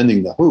the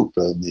mending the hoop,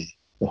 and the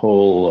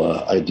whole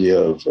idea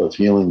of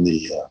healing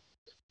the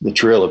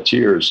Trail of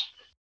Tears,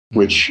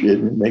 which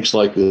it makes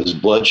like this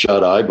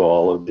bloodshot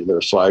eyeball.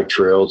 There's 5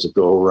 trails that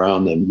go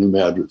around the New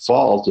Madrid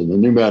Fault, and the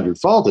New Madrid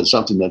Fault is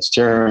something that's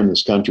tearing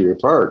this country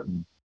apart.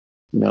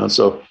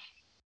 So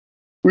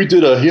we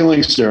did a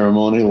healing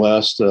ceremony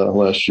last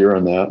year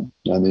on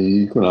the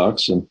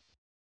equinox, and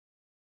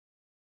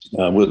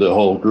with a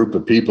whole group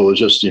of people. It was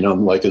just,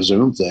 like a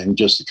Zoom thing,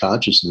 just a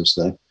consciousness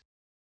thing,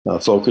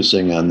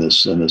 focusing on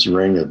this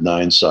ring of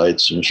 9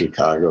 sites in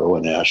Chicago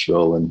and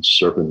Asheville and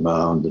Serpent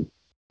Mound and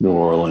New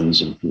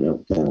Orleans, and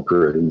kind of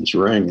creating this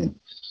ring.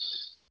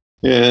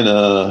 And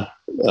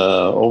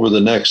over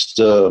the next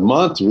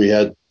month, we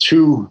had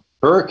 2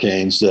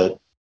 hurricanes that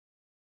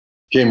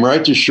came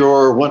right to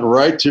shore, went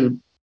right to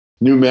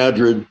New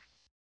Madrid,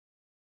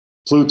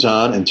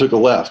 Pluton, and took a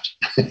left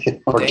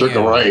or Damn. took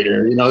a right,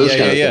 or this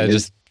kind of thing.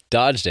 Just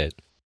dodged it.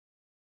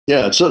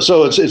 Yeah,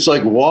 so it's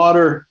like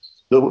water.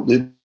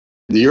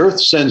 The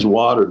Earth sends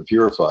water to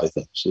purify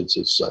things.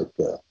 It's like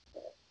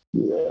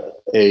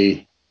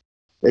a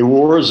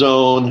war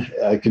zone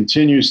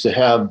continues to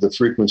have the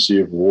frequency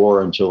of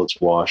war until it's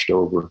washed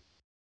over.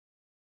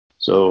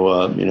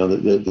 So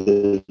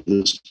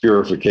this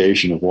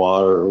purification of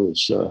water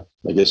was,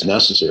 I guess,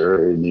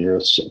 necessary, and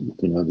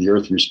the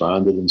Earth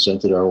responded and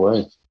sent it our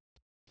way.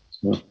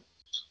 So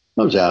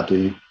I was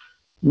happy.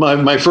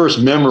 My first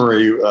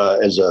memory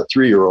as a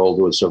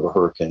 3-year-old was of a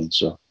hurricane.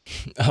 So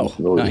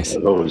nice.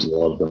 I always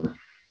loved them.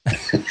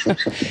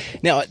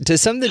 Now, to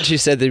something that you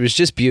said that was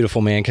just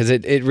beautiful, man, because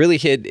it really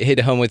hit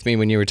home with me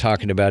when you were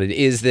talking about it,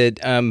 is that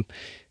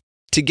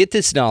to get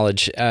this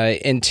knowledge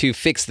and to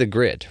fix the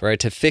grid, right?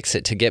 To fix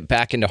it, to get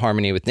back into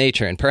harmony with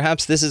nature. And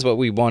perhaps this is what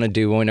we want to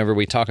do whenever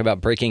we talk about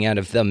breaking out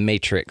of the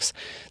matrix.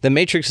 The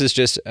matrix is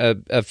just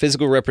a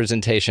physical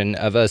representation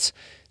of us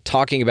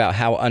talking about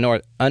how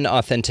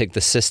unauthentic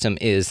the system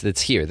is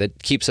that's here,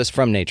 that keeps us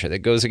from nature, that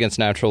goes against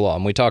natural law.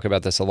 And we talk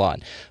about this a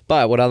lot.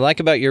 But what I like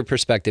about your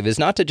perspective is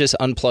not to just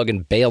unplug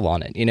and bail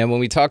on it. When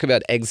we talk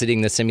about exiting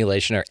the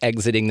simulation or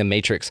exiting the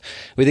matrix,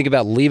 we think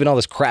about leaving all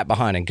this crap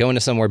behind and going to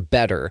somewhere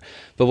better.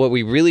 But what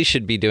we really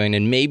should be doing,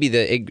 and maybe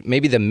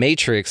the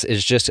matrix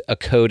is just a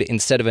code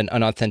instead of an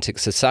unauthentic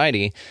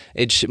society,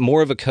 it's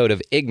more of a code of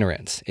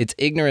ignorance. It's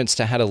ignorance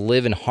to how to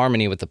live in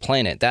harmony with the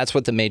planet. That's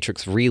what the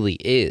matrix really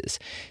is.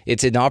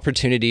 It's an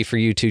opportunity for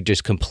you to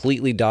just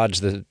completely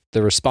dodge the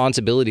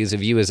responsibilities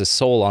of you as a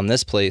soul on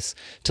this place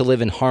to live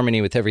in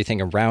harmony with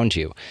everything around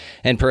you.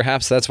 And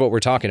perhaps that's what we're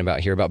talking about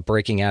here, about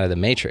breaking out of the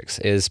matrix,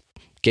 is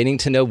getting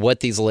to know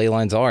what these ley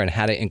lines are and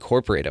how to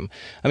incorporate them.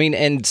 I mean,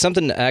 and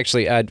something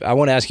actually, I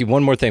want to ask you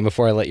one more thing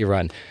before I let you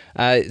run.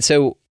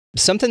 So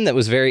something that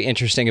was very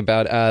interesting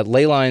about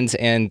ley lines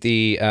and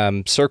the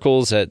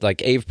circles at like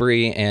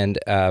Avebury and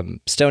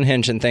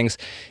Stonehenge and things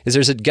is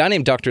there's a guy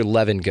named Dr.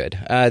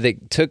 Levengood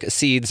that took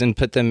seeds and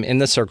put them in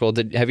the circle.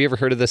 Have you ever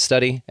heard of this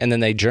study? And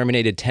then they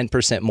germinated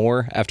 10%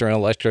 more after an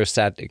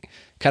electrostatic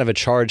kind of a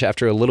charge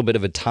after a little bit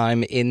of a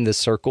time in the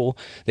circle.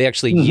 They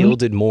actually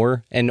yielded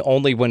more, and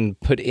only when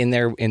put in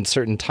there in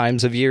certain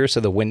times of year. So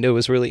the window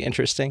was really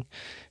interesting.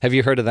 Have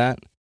you heard of that?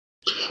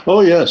 Oh,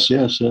 yes.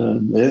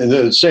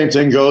 The same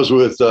thing goes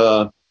with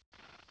that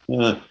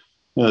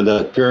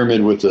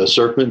pyramid with the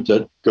serpent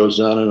that goes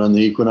down on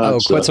the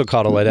equinox. Oh,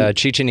 Quetzalcoatl at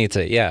Chichen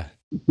Itza, yeah.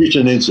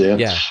 Chichen Itza,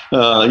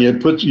 yeah. You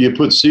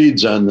put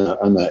seeds on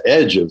the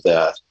edge of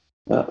that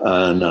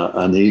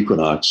on the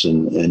equinox,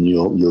 and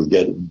you'll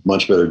get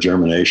much better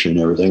germination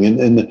and everything.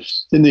 And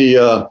in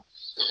the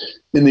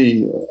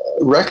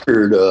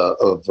record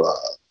of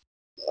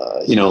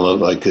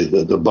like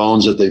the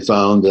bones that they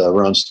found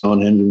around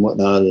Stonehenge and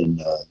whatnot,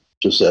 and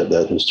just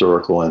that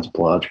historical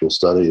anthropological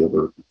study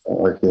or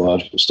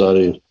archaeological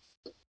study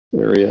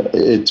area,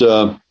 it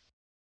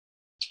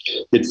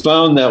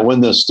found that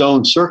when the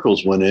stone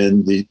circles went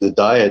in, the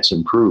diets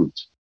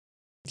improved.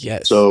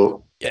 Yes.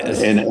 So,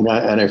 yes. And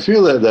I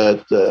feel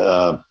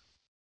that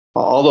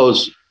all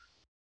those,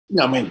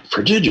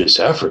 prodigious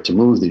effort to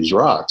move these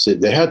rocks,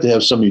 they had to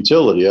have some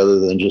utility other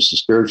than just a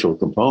spiritual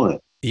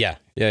component. Yeah.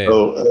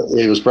 So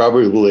it was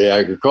probably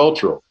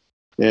agricultural,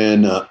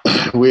 and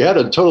we had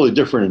a totally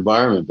different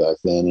environment back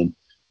then,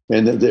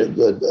 and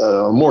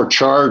a more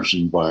charged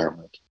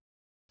environment,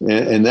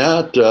 and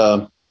that.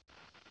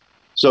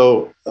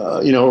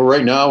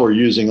 Right now we're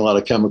using a lot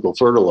of chemical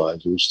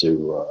fertilizers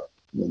to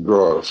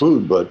grow our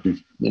food, but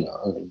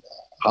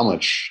how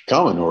much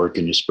cow manure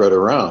can you spread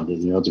around?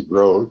 To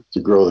grow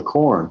the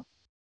corn.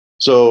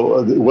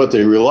 So what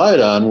they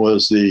relied on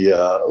was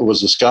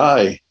the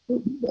sky.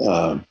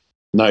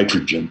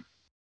 Nitrogen,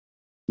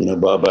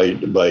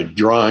 by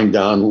drawing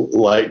down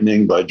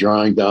lightning, by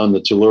drawing down the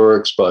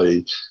tellurics,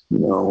 by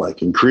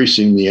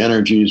increasing the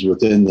energies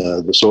within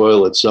the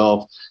soil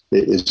itself,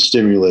 it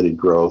stimulated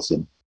growth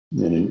and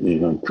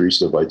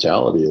increased the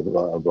vitality of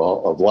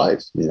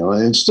life.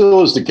 And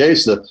still is the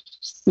case that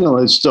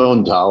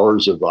stone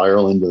towers of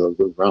Ireland,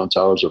 the round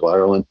towers of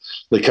Ireland,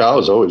 the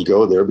cows always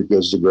go there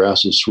because the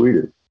grass is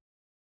sweeter.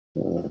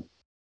 So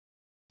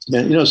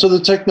the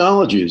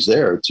technology is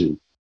there to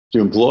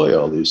employ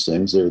all these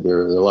things. There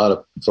are a lot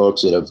of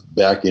folks that have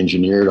back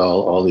engineered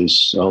all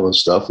this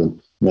stuff,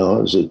 and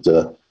is it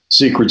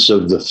secrets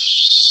of the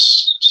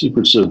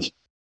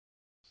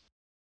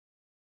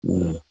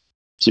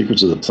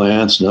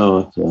plants?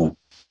 No,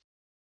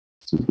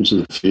 Secrets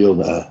of the Field.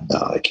 No,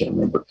 I can't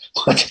remember.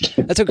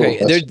 That's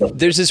okay.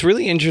 There's this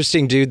really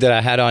interesting dude that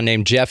I had on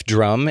named Jeff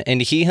Drum,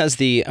 and he has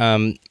the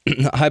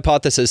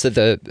hypothesis that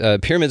the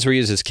pyramids were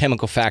used as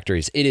chemical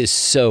factories. It is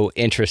so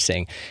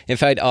interesting. In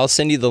fact, I'll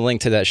send you the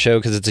link to that show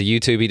because it's a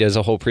YouTube. He does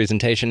a whole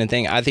presentation and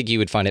thing. I think you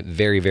would find it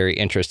very, very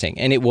interesting.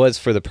 And it was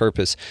for the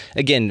purpose.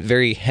 Again,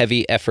 very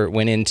heavy effort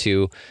went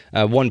into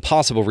one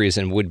possible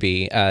reason would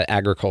be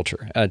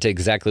agriculture, to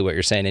exactly what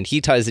you're saying. And he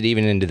ties it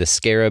even into the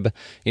scarab,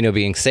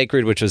 being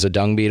sacred, which was a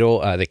dung beetle,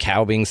 the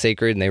cow being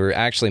sacred, and they were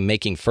actually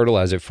making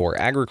fertilizer for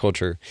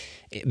agriculture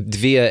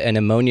via an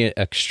ammonia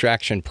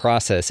extraction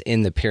process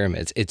in the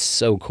pyramids. It's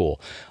so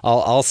cool.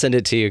 I'll send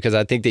it to you because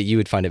I think that you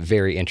would find it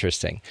very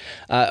interesting.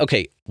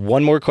 Okay,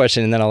 one more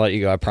question and then I'll let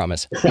you go, I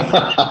promise. We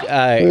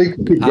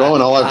could keep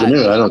going all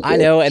afternoon. I don't care. I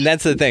know, and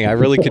that's the thing. I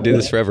really could do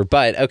this forever.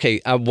 But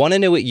okay, I want to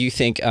know what you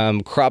think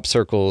crop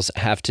circles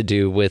have to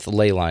do with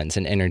ley lines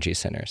and energy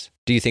centers.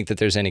 Do you think that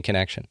there's any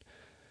connection?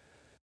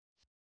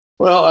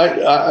 Well,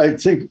 I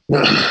think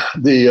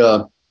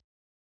the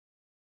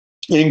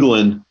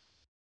England,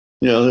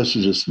 this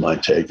is just my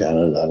take on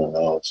it. I don't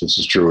know if this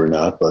is true or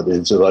not, but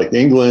it's like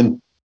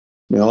England,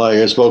 like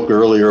I spoke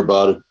earlier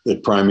about it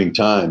at priming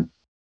time.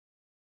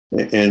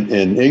 And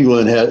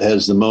England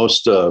has the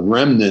most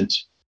remnant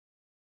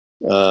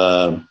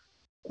earth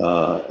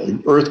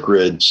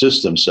grid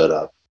system set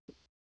up.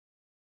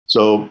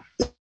 So,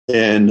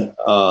 and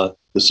the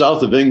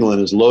south of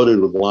England is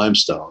loaded with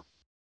limestone,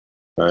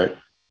 right?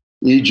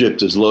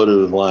 Egypt is loaded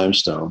with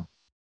limestone.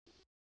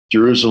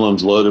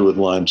 Jerusalem's loaded with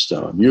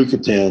limestone.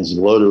 Yucatan's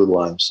loaded with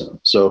limestone.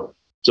 So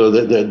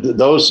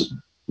those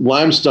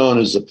limestone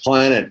is the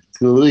planet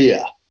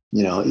glia.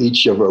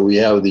 Each of we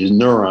have these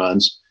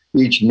neurons.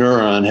 Each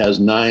neuron has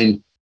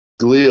 9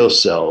 glial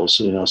cells.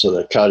 So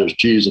that cottage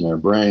cheese in our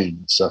brain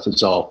and stuff.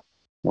 It's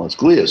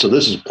glia. So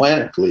this is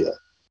planet glia.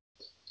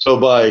 So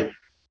by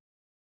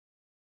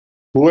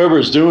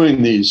whoever's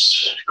doing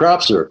these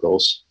crop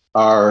circles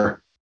are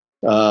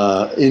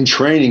in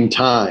training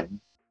time,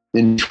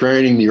 in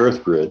training the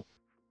earth grid,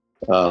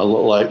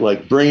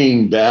 like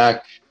bringing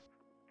back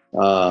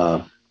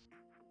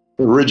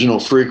original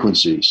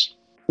frequencies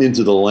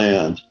into the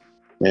land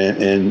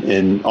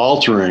and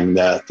altering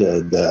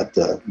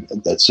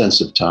that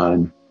sense of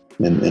time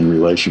and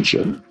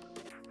relationship.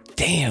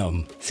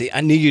 Damn. See,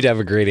 I knew you'd have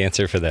a great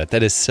answer for that.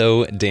 That is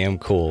so damn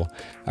cool.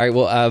 All right,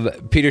 well,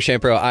 Peter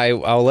Champro,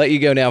 I'll let you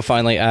go now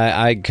finally.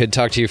 I could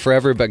talk to you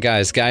forever, but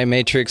guys, Gaia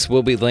Matrix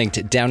will be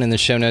linked down in the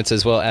show notes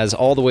as well as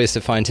all the ways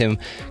to find him.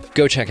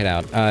 Go check it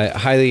out.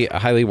 Highly,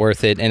 highly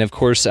worth it. And of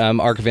course,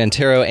 Arc of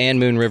Antero and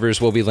Moon Rivers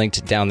will be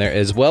linked down there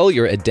as well,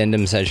 your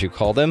addendums as you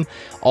call them.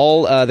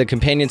 All the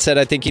companion set,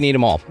 I think you need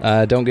them all.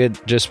 Don't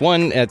get just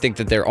one. I think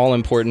that they're all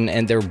important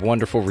and they're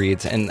wonderful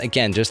reads. And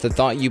again, just the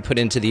thought you put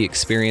into the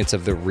experience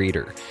of the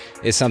reader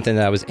is something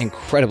that I was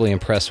incredibly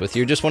impressed with.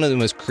 You're just one of the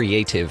most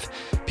creative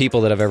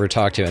people that I've ever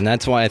talked to, and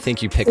that's why I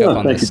think you pick up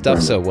on this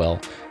stuff so well.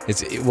 I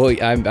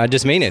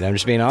just mean it. I'm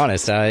just being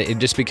honest.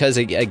 Just because,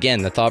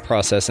 again, the thought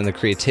process and the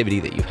creativity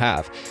that you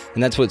have,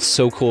 and that's what's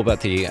so cool about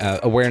the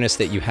awareness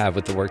that you have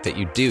with the work that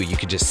you do. You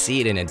could just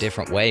see it in a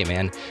different way,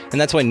 man, and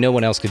that's why no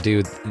one else could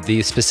do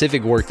the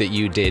specific work that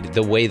you did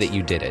the way that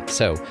you did it.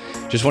 So,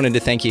 just wanted to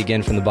thank you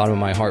again from the bottom of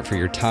my heart for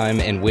your time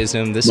and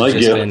wisdom. This has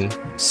just been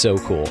so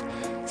cool.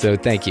 So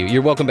thank you.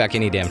 You're welcome back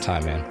any damn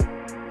time, man.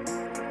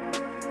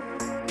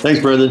 Thanks,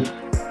 Brendan.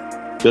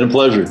 Been a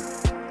pleasure.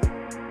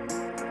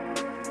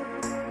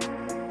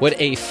 What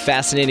a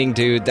fascinating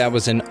dude. That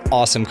was an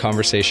awesome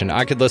conversation.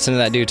 I could listen to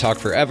that dude talk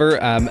forever.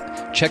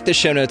 Check the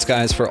show notes,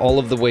 guys, for all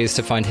of the ways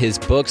to find his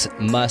books.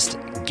 Must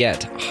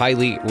get.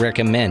 Highly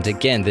recommend.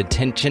 Again, the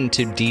attention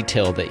to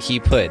detail that he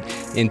put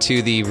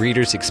into the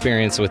reader's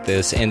experience with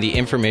this and the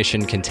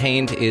information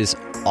contained is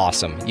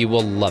awesome. You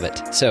will love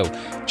it. So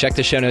check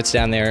the show notes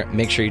down there.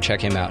 Make sure you check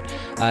him out.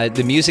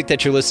 The music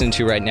that you're listening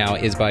to right now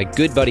is by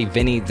good buddy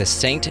Vinny the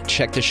Saint.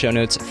 Check the show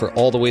notes for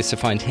all the ways to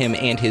find him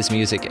and his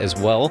music as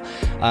well.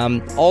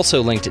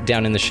 Also linked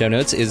down in the show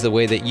notes is the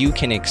way that you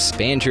can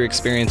expand your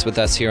experience with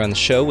us here on the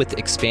show with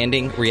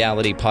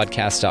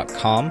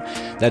expandingrealitypodcast.com.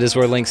 That is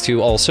where links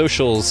to all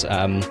socials,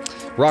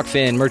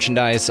 Rockfin,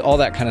 merchandise, all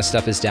that kind of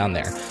stuff is down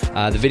there.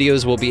 The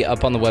videos will be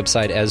up on the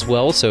website as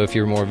well, so if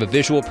you're more of a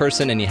visual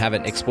person and you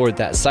haven't explored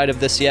that side of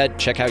this yet,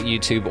 check out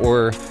YouTube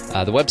or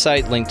the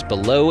website linked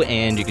below,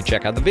 and you can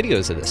check out the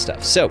videos of this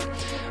stuff. So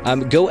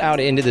go out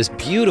into this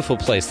beautiful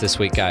place this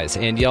week, guys,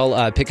 and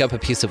y'all pick up a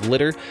piece of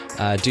litter.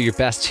 Do your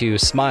best to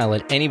smile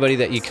at anybody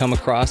that you come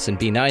across and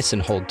be nice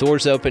and hold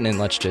doors open, and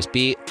let's just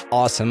be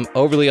awesome,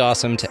 overly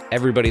awesome to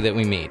everybody that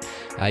we meet.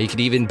 You could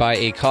even buy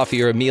a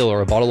coffee or a meal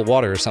or a bottle of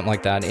water or something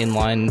like that in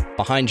line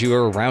behind you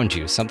or around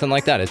you, something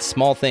like that. It's a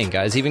small thing,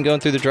 guys. Even going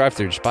through the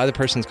drive-thru, just buy the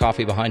person's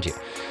coffee behind you.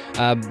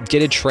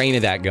 Get a train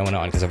of that going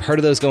on, because I've heard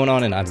of those going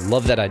on and I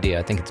love that idea.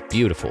 I think it's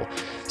beautiful.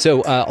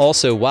 So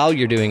also, while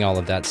you're doing all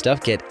of that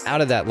stuff, get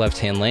out of that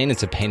left-hand lane.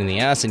 It's a pain in the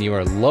ass, and you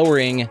are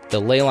lowering the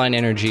ley line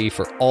energy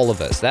for all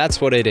of us. That's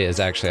what it is,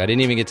 actually. I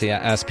didn't even get to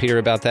ask Peter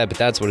about that, but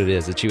that's what it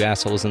is. It's you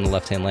assholes in the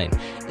left-hand lane.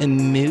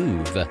 And move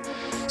move.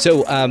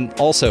 So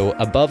also,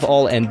 above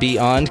all and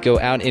beyond, go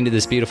out into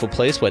this beautiful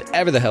place,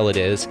 whatever the hell it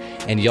is,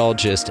 and y'all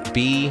just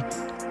be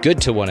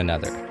good to one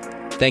another.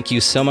 Thank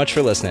you so much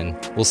for listening.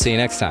 We'll see you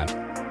next time.